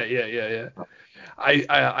 Yeah.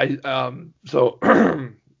 So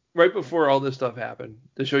right before all this stuff happened,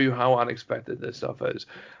 to show you how unexpected this stuff is,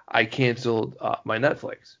 I canceled my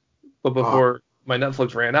Netflix. But before my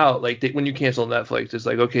Netflix ran out, like when you cancel Netflix, it's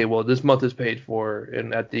like, okay, well, this month is paid for,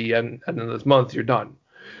 and at the end of this month, you're done.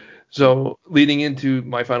 So leading into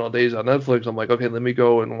my final days on Netflix, I'm like, okay, let me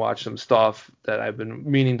go and watch some stuff that I've been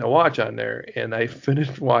meaning to watch on there. And I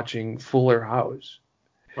finished watching Fuller House.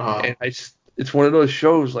 And it's one of those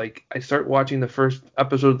shows, like, I start watching the first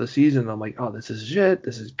episode of the season, and I'm like, oh, this is shit.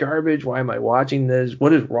 This is garbage. Why am I watching this?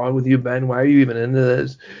 What is wrong with you, Ben? Why are you even into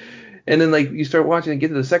this? And then, like, you start watching and get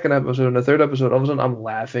to the second episode and the third episode, all of a sudden I'm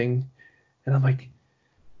laughing. And I'm like,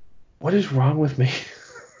 what is wrong with me?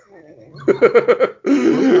 We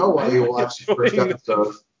know why you watched the first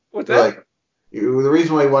episode. What's that? Like, the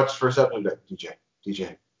reason why you watched the first episode, like, DJ.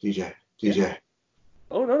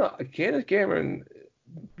 Oh, no. Candace Cameron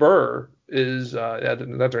Burr is,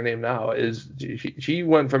 that's her name now, is she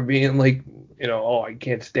went from being like, oh, I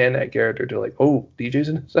can't stand that character, to like, oh, DJ's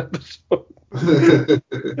in this episode.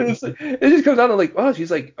 It just comes down to like, oh,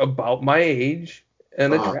 she's like about my age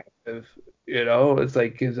and attractive. It's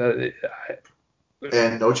like,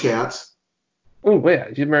 and no chance. Oh yeah,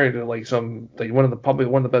 she's married to like one of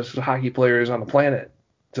the best hockey players on the planet.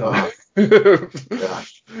 So yeah,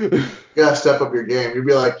 you gotta step up your game. You'd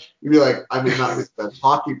be like, I may not be the best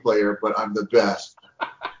hockey player, but I'm the best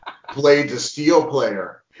blade to steel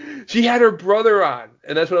player. She had her brother on,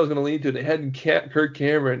 and that's what I was going to lead to. They had Kirk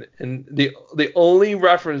Cameron, and the only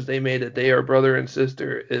reference they made that they are brother and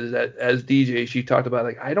sister is that as DJ, she talked about,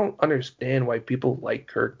 like, I don't understand why people like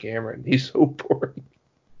Kirk Cameron. He's so boring.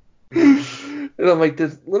 And I'm like,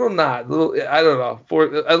 this little nod, I don't know.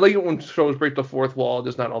 I like it when shows break the fourth wall,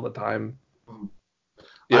 just not all the time.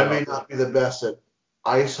 I may not be the best at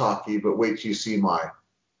ice hockey, but wait till you see my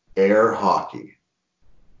air hockey.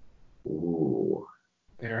 Ooh.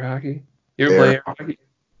 Air hockey? You ever play air hockey?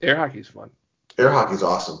 Air hockey's fun. Air hockey's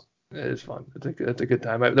awesome. It is fun. It's a good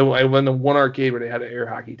time. I went to one arcade where they had an air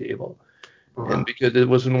hockey table. And because it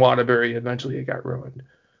was in Waterbury, eventually it got ruined.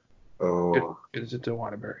 Oh. It's in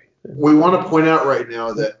Waterbury. We want to point out right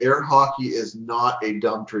now that air hockey is not a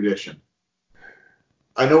dumb tradition.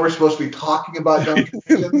 I know we're supposed to be talking about dumb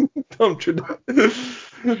traditions. Dumb tradition.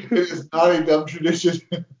 It is not a dumb tradition.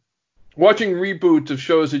 Watching reboots of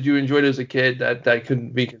shows that you enjoyed as a kid, that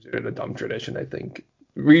couldn't be considered a dumb tradition, I think.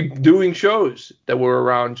 Redoing shows that were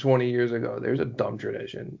around 20 years ago, there's a dumb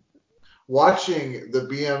tradition. Watching the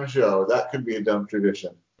BM show, that could be a dumb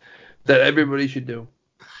tradition. That everybody should do.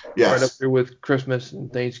 Yes. Right up there with Christmas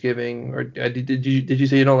and Thanksgiving. Or did you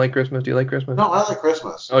say you don't like Christmas? Do you like Christmas? No, I like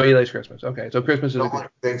Christmas. Oh, he likes Christmas. Okay, so Christmas is don't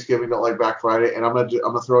like Thanksgiving, don't like Black Friday, and I'm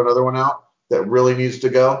gonna throw another one out that really needs to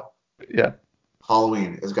go. Yeah.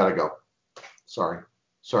 Halloween has got to go. Sorry,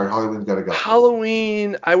 Halloween's got to go.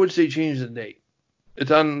 Halloween, I would say change the date. It's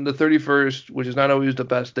on the 31st, which is not always the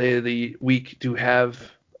best day of the week to have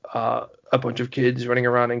a bunch of kids running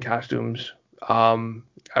around in costumes.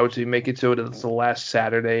 I would say make it so that it's the last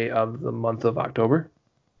Saturday of the month of October.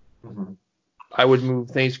 Mm-hmm. I would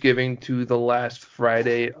move Thanksgiving to the last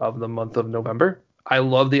Friday of the month of November. I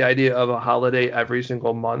love the idea of a holiday every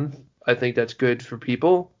single month. I think that's good for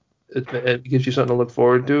people. It gives you something to look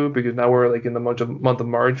forward to, because now we're like in the month of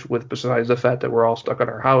March, with, besides the fact that we're all stuck in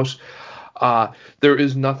our house, there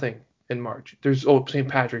is nothing in March. There's St.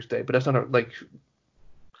 Patrick's Day, but that's not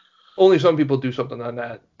only some people do something on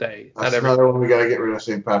that day. That's another one we got to get rid of,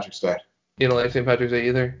 St. Patrick's Day. You don't like St. Patrick's Day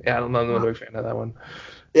either? Yeah, I'm not a big fan of that one.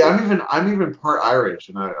 Yeah, I'm even part Irish,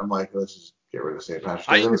 and I'm like, let's just get rid of St.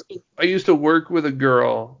 Patrick's Day. I used to work with a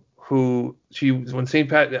girl who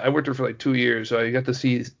I worked her for like 2 years, so I got to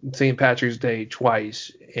see St. Patrick's Day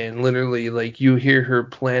twice, and literally, like, you hear her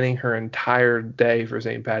planning her entire day for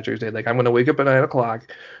St. Patrick's Day. Like, I'm gonna wake up at 9:00,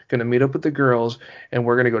 gonna meet up with the girls, and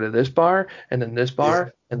we're gonna go to this bar, and then this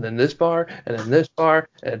bar, and then this bar, and then this bar,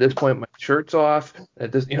 and at this point my shirt's off.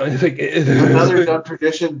 At this, it's like another dumb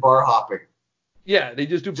tradition, bar hopping. Yeah, they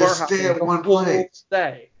just do bar hopping. Stay at one place.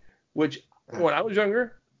 Which when I was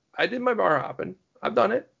younger, I did my bar hopping. I've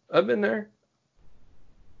done it. I've been there.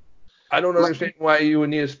 I don't understand why you would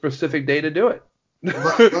need a specific day to do it.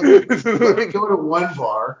 Let me go to one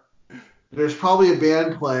bar. There's probably a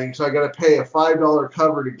band playing, so I got to pay a $5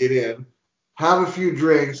 cover to get in, have a few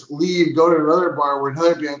drinks, leave, go to another bar where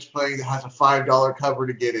another band's playing that has a $5 cover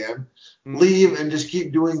to get in, leave, and just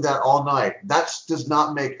keep doing that all night. That does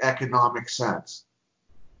not make economic sense.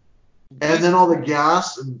 And then all the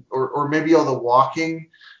gas or maybe all the walking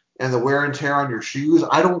and the wear and tear on your shoes.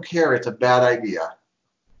 I don't care. It's a bad idea.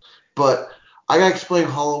 But I got to explain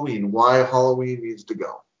Halloween, why Halloween needs to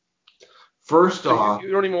go. First off.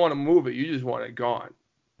 You don't even want to move it. You just want it gone.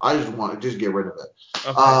 I just want to get rid of it.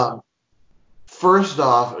 Okay. First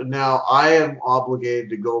off, now I am obligated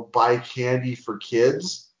to go buy candy for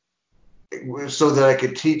kids so that I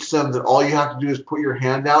could teach them that all you have to do is put your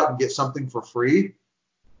hand out and get something for free.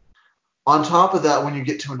 On top of that, when you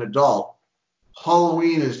get to an adult,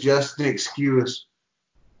 Halloween is just an excuse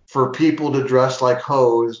for people to dress like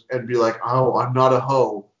hoes and be like, oh, I'm not a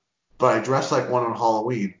hoe, but I dress like one on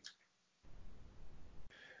Halloween.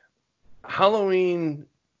 Halloween,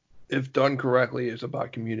 if done correctly, is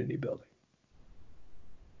about community building.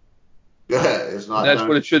 It's not. That's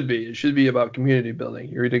what it should be. It should be about community building.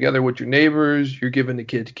 You're together with your neighbors. You're giving the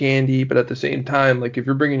kids candy, but at the same time, like if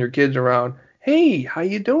you're bringing your kids around, hey, how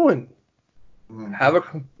you doing? Mm-hmm. Have a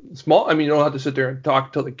small. I mean, you don't have to sit there and talk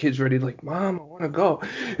until the kid's ready. Like, Mom, I want to go.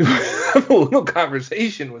 Have a little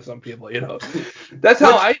conversation with some people. That's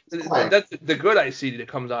how that's the good I see that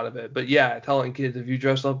comes out of it. But yeah, telling kids if you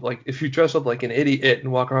dress up like an idiot and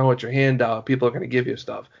walk around with your hand out, people are going to give you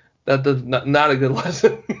stuff. That does not a good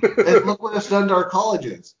lesson. And look what it's done to our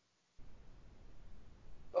colleges.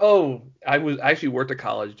 Oh, I actually worked at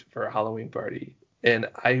college for a Halloween party, and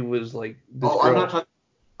I was like, this girl.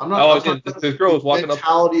 This girl was walking up.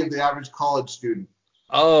 Mentality of the average college student.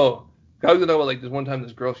 Oh, I was gonna know like this one time.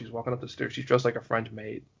 This girl, she's walking up the stairs. She's dressed like a French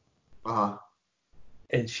maid.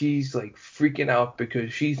 And she's like freaking out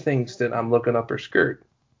because she thinks that I'm looking up her skirt.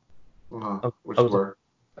 Which I wore.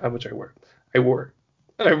 I wore it.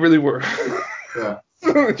 I really were. Yeah.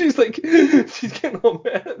 So she's getting all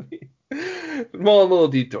mad at me. Small little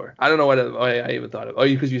detour. I don't know why I even thought of. Oh,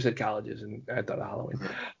 because you said colleges and I thought of Halloween.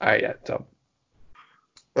 All right, yeah. So.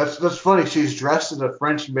 That's funny. She's dressed as a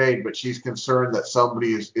French maid, but she's concerned that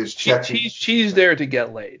somebody is checking. She's there to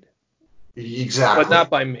get laid. Exactly. But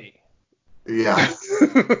not by me. Yeah.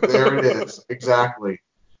 There it is. Exactly.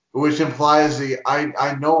 Which implies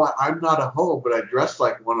I know I'm not a hoe, but I dress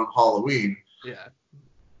like one on Halloween. Yeah.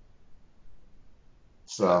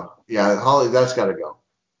 So yeah, that's got to go.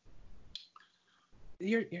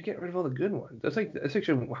 You're getting rid of all the good ones. That's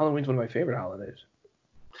actually Halloween's one of my favorite holidays.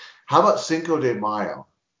 How about Cinco de Mayo?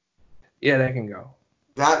 Yeah, that can go.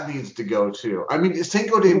 That needs to go too. I mean,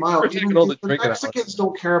 Cinco de Mayo. Even the Mexicans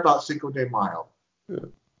don't care about Cinco de Mayo. Yeah.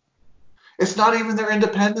 It's not even their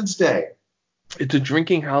Independence Day. It's a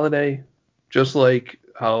drinking holiday, just like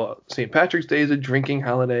how St. Patrick's Day is a drinking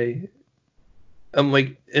holiday. I'm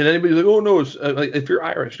like, and anybody's like, oh no, like if you're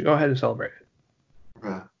Irish, go ahead and celebrate it.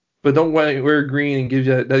 Yeah. But don't wear green and gives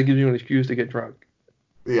you an excuse to get drunk.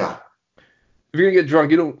 Yeah. If you're gonna get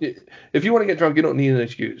drunk, if you want to get drunk, you don't need an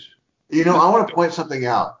excuse. I want to point something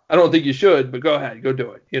out. I don't think you should, but go ahead, go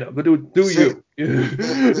do it. Go do you.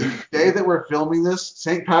 The day that we're filming this,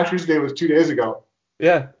 St. Patrick's Day was 2 days ago.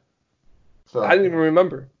 Yeah. So I didn't even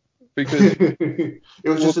remember because it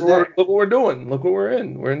was just a day. Look what we're doing. Look what we're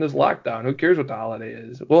in. We're in this lockdown. Who cares what the holiday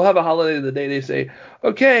is? We'll have a holiday the day they say,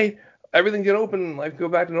 okay, everything can open, life go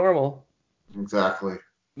back to normal. Exactly.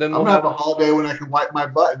 Then I'm gonna have a holiday when I can wipe my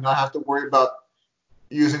butt and not have to worry about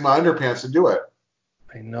using my underpants to do it.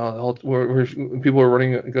 I know. People are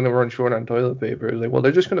going to run short on toilet paper. It's like, well,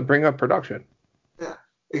 they're just going to bring up production. Yeah,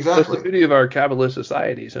 exactly. That's the beauty of our capitalist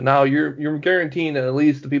society. So now you're guaranteeing that at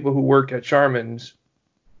least the people who work at Charmin's,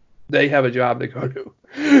 they have a job to go to.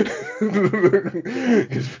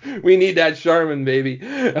 We need that Charmin, baby.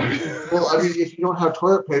 Well, I mean, if you don't have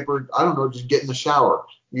toilet paper, I don't know, just get in the shower.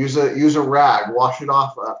 Use a rag, wash it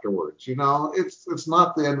off afterwards. It's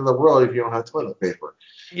not the end of the world if you don't have toilet paper.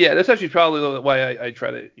 Yeah, that's actually probably why I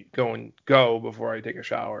try to go before I take a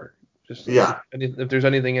shower. Just if there's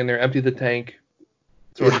anything in there, empty the tank.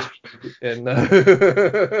 And blow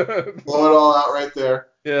it all out right there.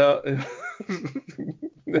 Yeah.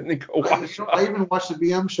 Then they go wash. I even watch the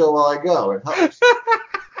BM show while I go. It helps.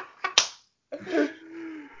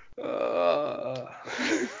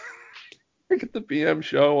 Look at the BM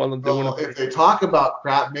show while I'm doing it. If they talk about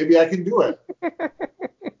crap, maybe I can do it.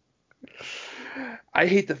 I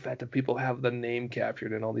hate the fact that people have the name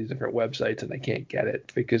captured in all these different websites and I can't get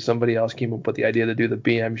it because somebody else came up with the idea to do the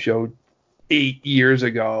BM show 8 years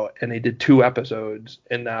ago and they did 2 episodes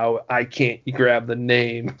and now I can't grab the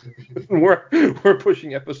name. we're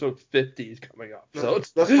pushing episode 50 is coming up. So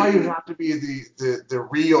that's why you have to be the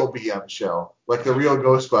real BM show, like the real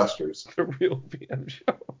Ghostbusters. The real BM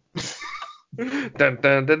show. Dun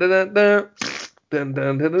dun dun dun dun dun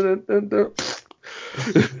dun dun dun dun dun.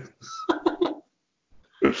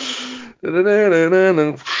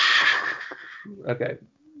 Okay.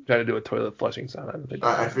 Trying to do a toilet flushing sound.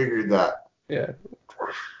 I figured that. Yeah.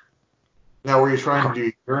 Now, were you trying to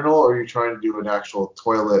do urinal or are you trying to do an actual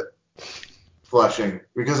toilet flushing?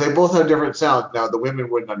 Because they both have different sounds. Now, the women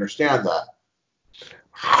wouldn't understand that.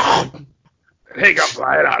 Take a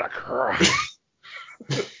bite out of crap.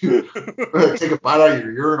 Take a bite out of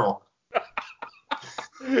your urinal.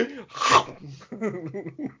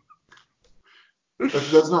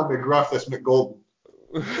 That's not McGruff, that's McGolden.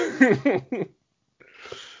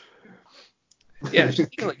 Yeah, just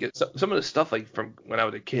thinking like some of the stuff like from when I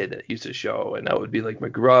was a kid that used to show, and that would be like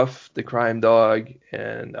McGruff, the Crime Dog,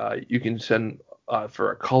 and you can send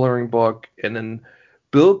for a coloring book, and then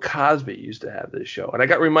Bill Cosby used to have this show, and I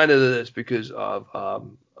got reminded of this because of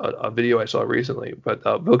a video I saw recently. But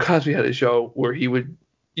Bill Cosby had a show where you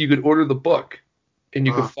could order the book, and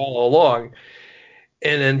you could follow along.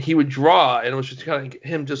 And then he would draw, and it was just kind of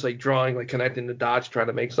him just like drawing, like connecting the dots, trying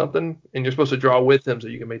to make something. And you're supposed to draw with him so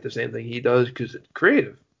you can make the same thing he does because it's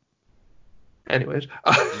creative. Anyways,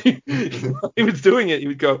 he was doing it. He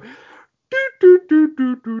would go.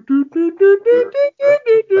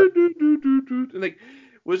 And like,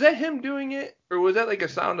 was that him doing it, or was that like a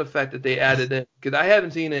sound effect that they added in? Because I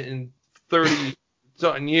haven't seen it in 30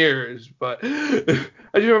 something years, but I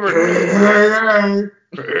just remember.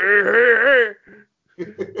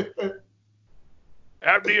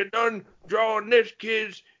 After you're done drawing this,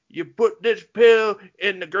 kids, you put this pill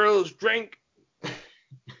in the girl's drink.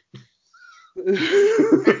 And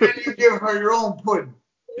then you give her your own pudding.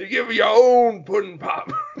 You give her your own pudding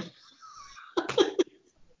pop.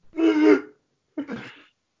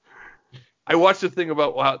 I watched the thing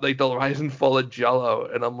about like the rise and fall of Jello,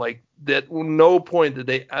 and I'm like, that no point did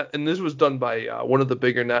they, and this was done by one of the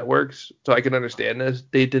bigger networks, so I can understand this.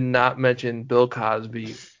 They did not mention Bill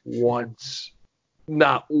Cosby once,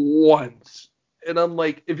 not once. And I'm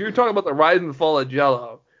like, if you're talking about the rise and fall of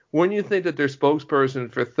Jello, wouldn't you think that their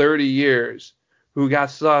spokesperson for 30 years, who got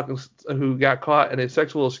caught in a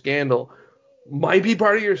sexual scandal, might be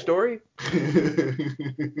part of your story?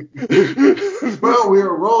 Well, we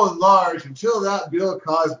were rolling large until that Bill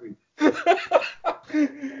Cosby.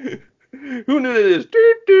 Who knew this?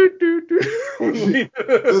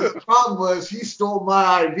 The problem was he stole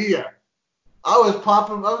my idea. I was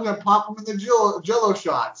going to pop him in the Jello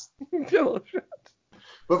shots. Jello shots.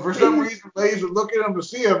 But for some reason, ladies would look at him to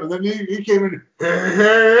see him, and then he came in.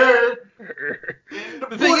 The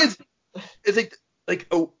thing is, it's like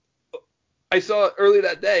I saw earlier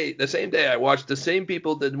that day, the same day I watched the same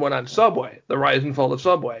people that went on Subway, the rise and fall of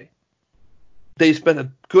Subway. They spent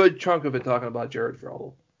a good chunk of it talking about Jared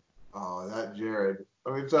Froble. Oh, that Jared.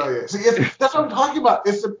 Let me tell you. See, that's what I'm talking about.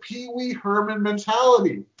 It's the Pee Wee Herman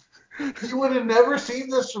mentality. You would have never seen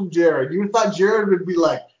this from Jared. You thought Jared would be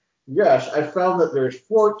like, yes, I found that there's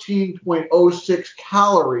 14.06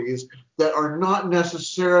 calories that are not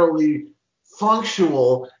necessarily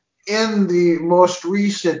functional in the most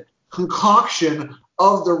recent concoction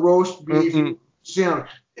of the roast beef sandwich.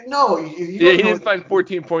 No, he didn't find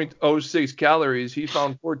 14.06 calories. He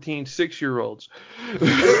found 14 6-year-olds.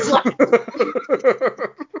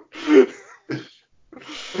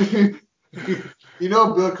 You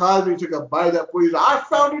know, Bill Cosby took a bite of that food. He's like, I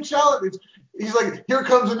found a challenge. He's like, here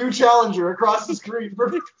comes a new challenger across the street.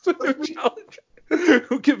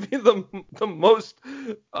 Who could be the most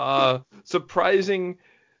surprising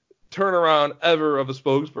turnaround ever of a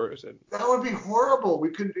spokesperson? That would be horrible. We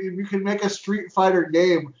could make a Street Fighter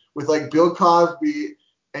game with like Bill Cosby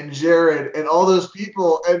and Jared and all those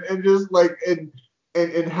people and just like and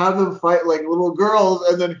have them fight like little girls,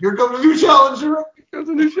 and then here comes a new challenger. Here comes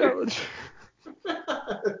a new challenge.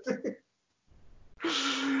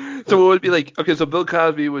 So it would be like, okay, so Bill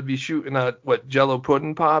Cosby would be shooting out Jello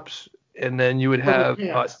pudding pops, and then you would have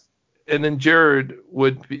and then Jared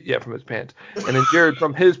would be from his pants, and then Jared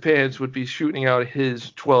from his pants would be shooting out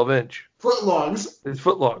his 12-inch footlongs. His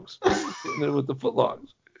footlongs. And then with the footlongs.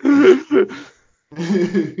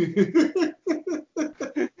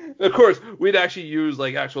 Of course, we'd actually use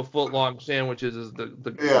like actual footlong sandwiches as the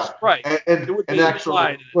right. And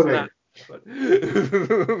actual pudding. But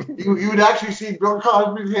you would actually see Bill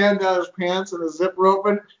Cosby's hand down his pants and the zipper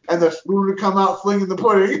open, and the spoon would come out flinging the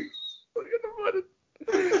pudding.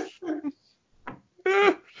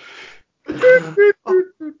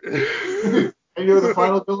 And you know the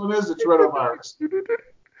final villain is? It's Renovirus.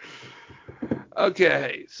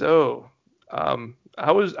 Okay, so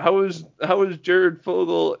how is Jared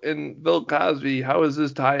Fogle and Bill Cosby? How is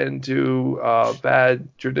this tie into bad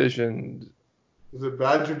traditions? Is it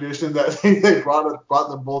bad tradition that they brought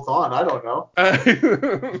them both on? I don't know.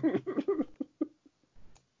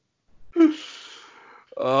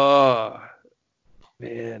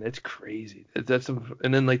 Man, it's crazy. That's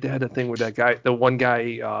and then like they had a thing with that guy, the one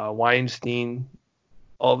guy, Weinstein.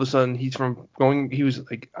 All of a sudden he was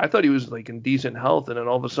like, I thought he was like in decent health, and then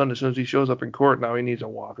all of a sudden as soon as he shows up in court, now he needs a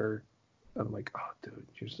walker. I'm like, oh dude,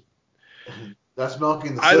 that's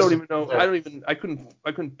milking the system. I don't even know. I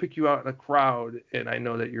couldn't pick you out in a crowd, and I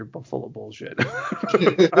know that you're full of bullshit.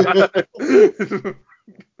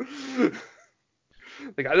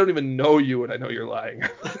 Like I don't even know you, and I know you're lying.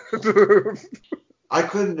 I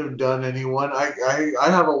couldn't have done anyone. I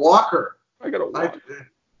have a walker. I got a walker.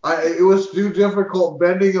 It was too difficult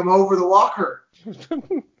bending him over the walker. Can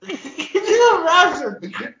you imagine?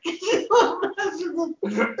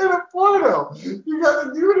 In a porno, you got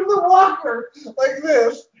to do it in the walker like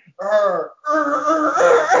this.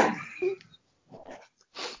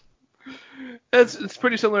 It's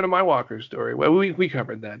pretty similar to my walker story. Well, we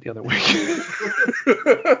covered that the other week.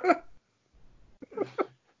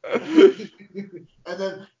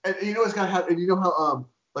 and you know what's gonna happen. And you know how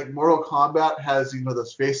like Mortal Kombat has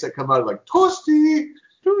those faces that come out like Toasty.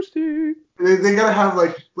 They gotta have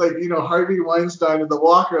like Harvey Weinstein in the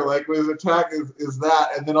walker, like his attack is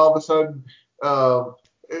that, and then all of a sudden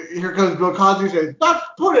here comes Bill Cosby saying, "That's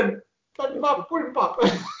pudding, that's not pudding pop."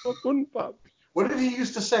 Pudding pop. What did he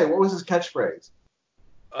used to say? What was his catchphrase?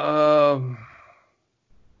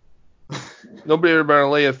 Nobody ever better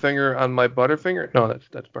lay a finger on my butterfinger. No, that's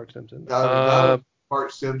Bart Simpson. That was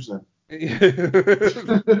Bart Simpson.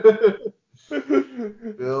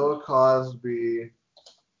 Bill Cosby,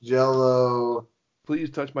 Jello. Please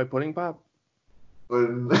touch my pudding pop.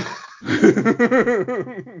 When...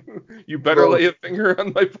 You better lay a finger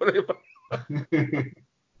on my pudding pop.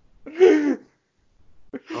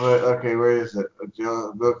 Okay, where is it?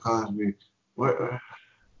 Bill Cosby. What?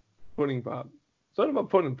 Pudding pop. Something about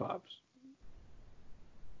pudding pops.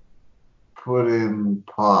 Pudding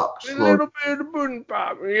pops. A little bit of pudding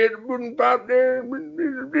pop. Here's a pudding pop there.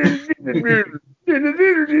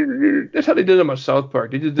 That's how they did it on South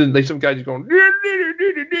Park. They just did like some guy just going.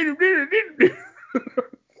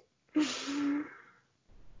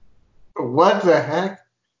 What the heck?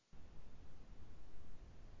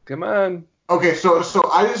 Come on. Okay, so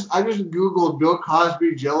I just Googled Bill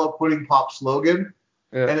Cosby Jello pudding pop slogan,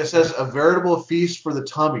 and it says a veritable feast for the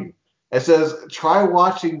tummy. It says try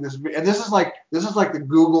watching this, and this is like the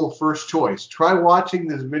Google first choice. Try watching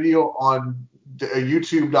this video on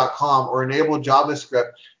YouTube.com or enable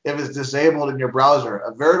JavaScript if it's disabled in your browser.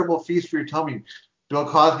 A veritable feast for your tummy. Bill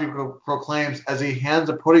Cosby proclaims as he hands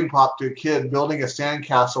a pudding pop to a kid building a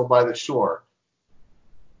sandcastle by the shore.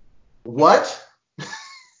 What?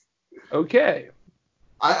 Okay.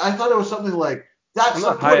 I thought it was something like that's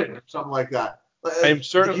a pudding or something like that. I'm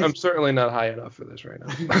certainly not high enough for this right now.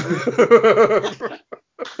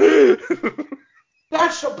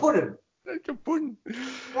 That's a pudding. That's a pudding.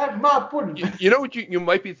 That's my pudding. You know what you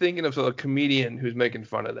might be thinking of? A comedian who's making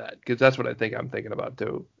fun of that, because that's what I think I'm thinking about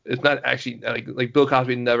too. It's not actually like Bill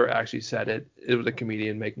Cosby never actually said it. It was a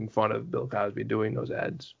comedian making fun of Bill Cosby doing those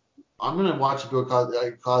ads. I'm gonna watch a Bill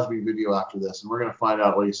Cosby video after this, and we're gonna find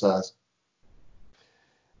out what he says.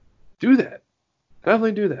 Do that.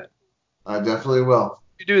 Definitely do that. I definitely will.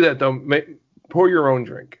 If you do that though, pour your own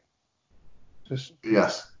drink. Just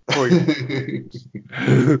yes. Pour your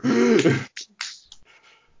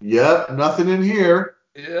Yep, nothing in here.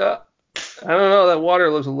 Yeah. I don't know. That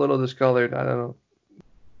water looks a little discolored. I don't know.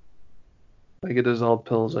 Like it dissolved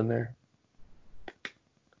pills in there.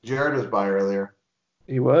 Jared was by earlier.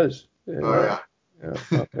 He was. Yeah. Oh yeah. Yeah.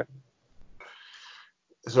 Okay.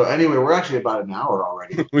 So anyway, we're actually about an hour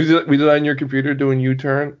already. We did on your computer doing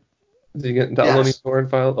U-turn. Did you get downloading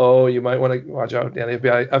torrent files? Oh, you might want to watch out. Yeah, the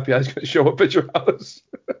FBI is going to show up at your house.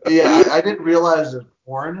 Yeah, I didn't realize it was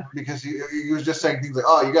porn because he was just saying things like,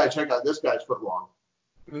 "Oh, you got to check out this guy's foot long."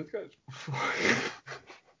 This guy's.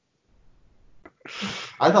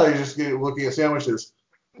 I thought he was just looking at sandwiches.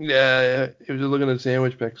 Yeah, he was just looking at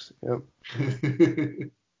sandwich pics. Yep.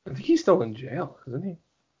 I think he's still in jail, isn't he?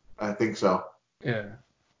 I think so. Yeah.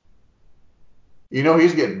 You know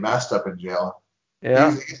he's getting messed up in jail.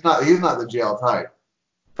 Yeah. He's not the jail type.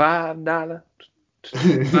 $5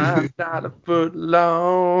 foot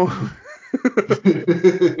long.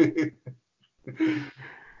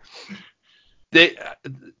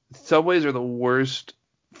 Subways are the worst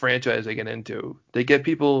franchise they get into. They get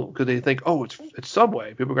people because they think, oh, it's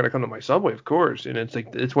Subway. People are gonna come to my Subway, of course. And it's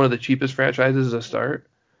like it's one of the cheapest franchises to start.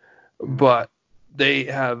 But they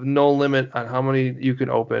have no limit on how many you can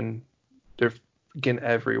open. They're fucking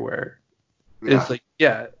everywhere. Yeah. It's like,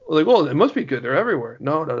 well, it must be good. They're everywhere.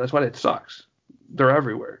 No, that's why it sucks. They're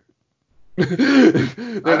everywhere.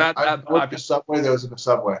 They're not that popular. The Subway that was in the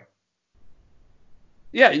Subway.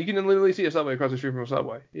 Yeah, you can literally see a Subway across the street from a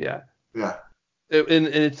Subway. Yeah. Yeah. And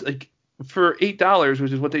it's like for $8,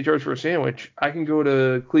 which is what they charge for a sandwich, I can go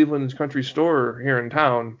to Cleveland's Country Store here in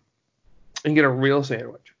town and get a real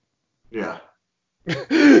sandwich. Yeah.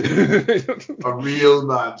 A real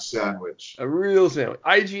non-sandwich. A real sandwich.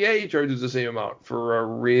 IGA charges the same amount for a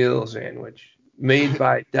real sandwich made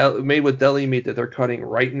with deli meat that they're cutting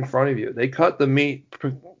right in front of you. They cut the meat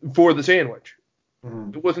for the sandwich.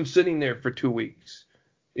 Mm-hmm. It wasn't sitting there for 2 weeks.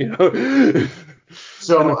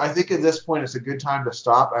 So I think at this point it's a good time to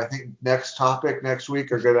stop. I think next topic next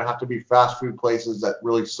week are going to have to be fast food places that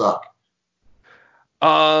really suck.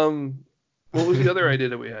 What was the other idea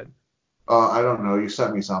that we had? I don't know. You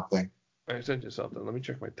sent me something. I sent you something. Let me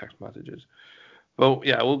check my text messages. But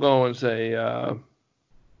yeah, we'll go and say.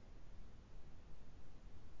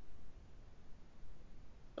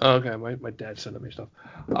 Okay, my dad's sending me stuff.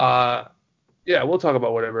 Yeah, we'll talk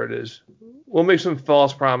about whatever it is. We'll make some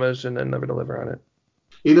false promise and then never deliver on it.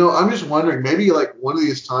 I'm just wondering, maybe like one of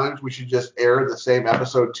these times we should just air the same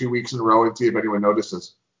episode 2 weeks in a row and see if anyone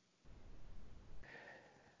notices.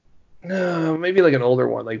 No, maybe like an older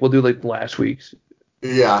one. Like we'll do like last week's.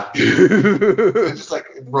 Yeah. And just like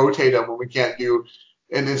rotate them when we can't do,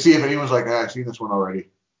 and then see if anyone's like, I've seen this one already.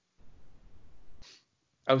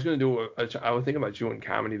 I was going to do I was thinking about doing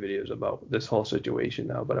comedy videos about this whole situation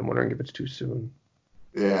now, but I'm wondering if it's too soon.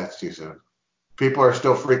 Yeah, it's too soon. People are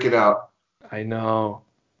still freaking out. I know.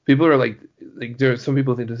 People are like there's some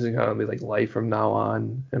people think this is going to be like life from now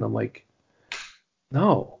on, and I'm like,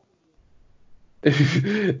 no.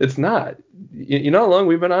 It's not. You know how long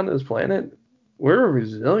we've been on this planet? We're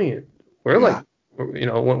resilient. We're like,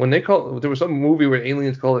 when they there was some movie where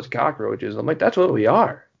aliens call us cockroaches. I'm like, that's what we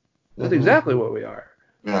are. That's exactly what we are.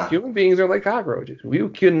 Yeah. Human beings are like cockroaches. You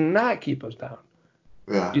cannot keep us down.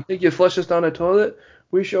 Yeah. You think you flush us down a toilet?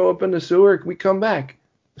 We show up in the sewer. We come back.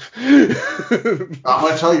 I'm going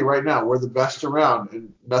to tell you right now, we're the best around,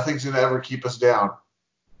 and nothing's going to ever keep us down.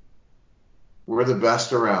 We're the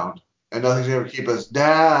best around, and nothing's going to ever keep us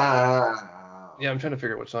down. Yeah, I'm trying to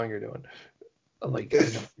figure out what song you're doing. Like,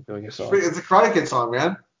 it's, I know you're doing a song. It's a Karate Kid song,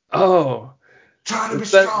 man. Oh. Trying to be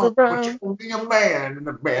strong, but you're only a man, and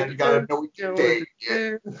a man gotta know what you take.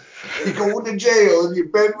 Yeah. You're going to jail, and you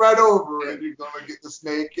bend right over, and you're gonna get the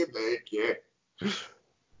snake and leg. Yeah.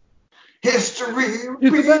 History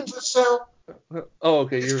repeats itself. Oh,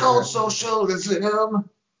 okay. It's called socialism.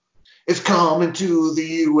 It's coming to the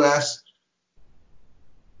U.S.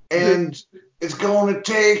 And it's gonna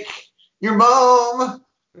take your mom.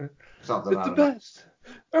 Something. It's the best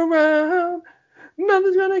around.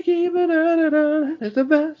 Nothing's gonna keep it. It's the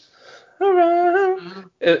best around.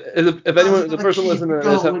 If anyone, the person listening to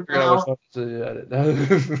this, haven't figured out what song to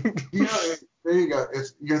yeah, there you go.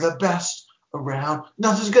 You're the best around.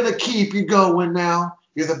 Nothing's gonna keep you going now.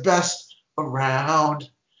 You're the best around.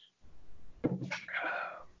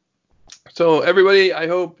 So everybody, I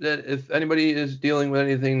hope that if anybody is dealing with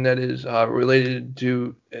anything that is related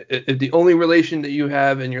to, if the only relation that you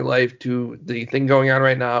have in your life to the thing going on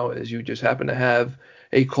right now is you just happen to have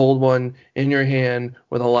a cold one in your hand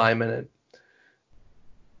with a lime in it,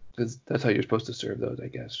 because that's how you're supposed to serve those, I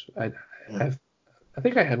guess. I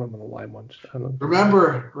think I had one with a lime once. I don't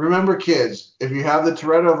know. Remember, kids, if you have the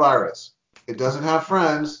Toretto virus, it doesn't have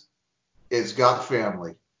friends, it's got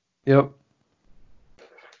family. Yep.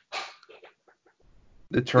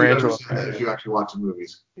 The tarantula. If you actually watch the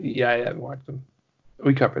movies. Yeah, I haven't watched them.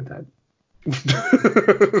 We covered that.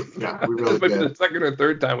 Yeah, we really did. This might be the second or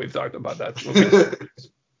third time we've talked about that.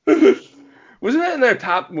 Wasn't that in their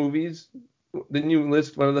top movies? Didn't you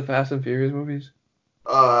list one of the Fast and Furious movies?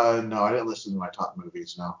 No, I didn't listen to my top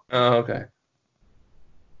movies, no. Oh, okay.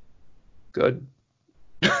 Good.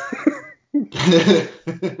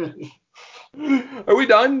 Are we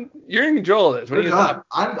done? You're in control of this. We're done.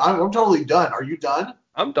 I'm totally done. Are you done?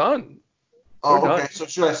 I'm done. Oh, okay. So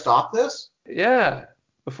should I stop this? Yeah.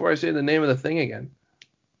 Before I say the name of the thing again.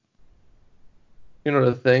 You know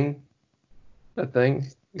the thing? That thing?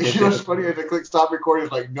 You know what's funny? I had to click stop recording.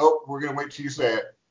 It's like, nope, we're going to wait till you say it.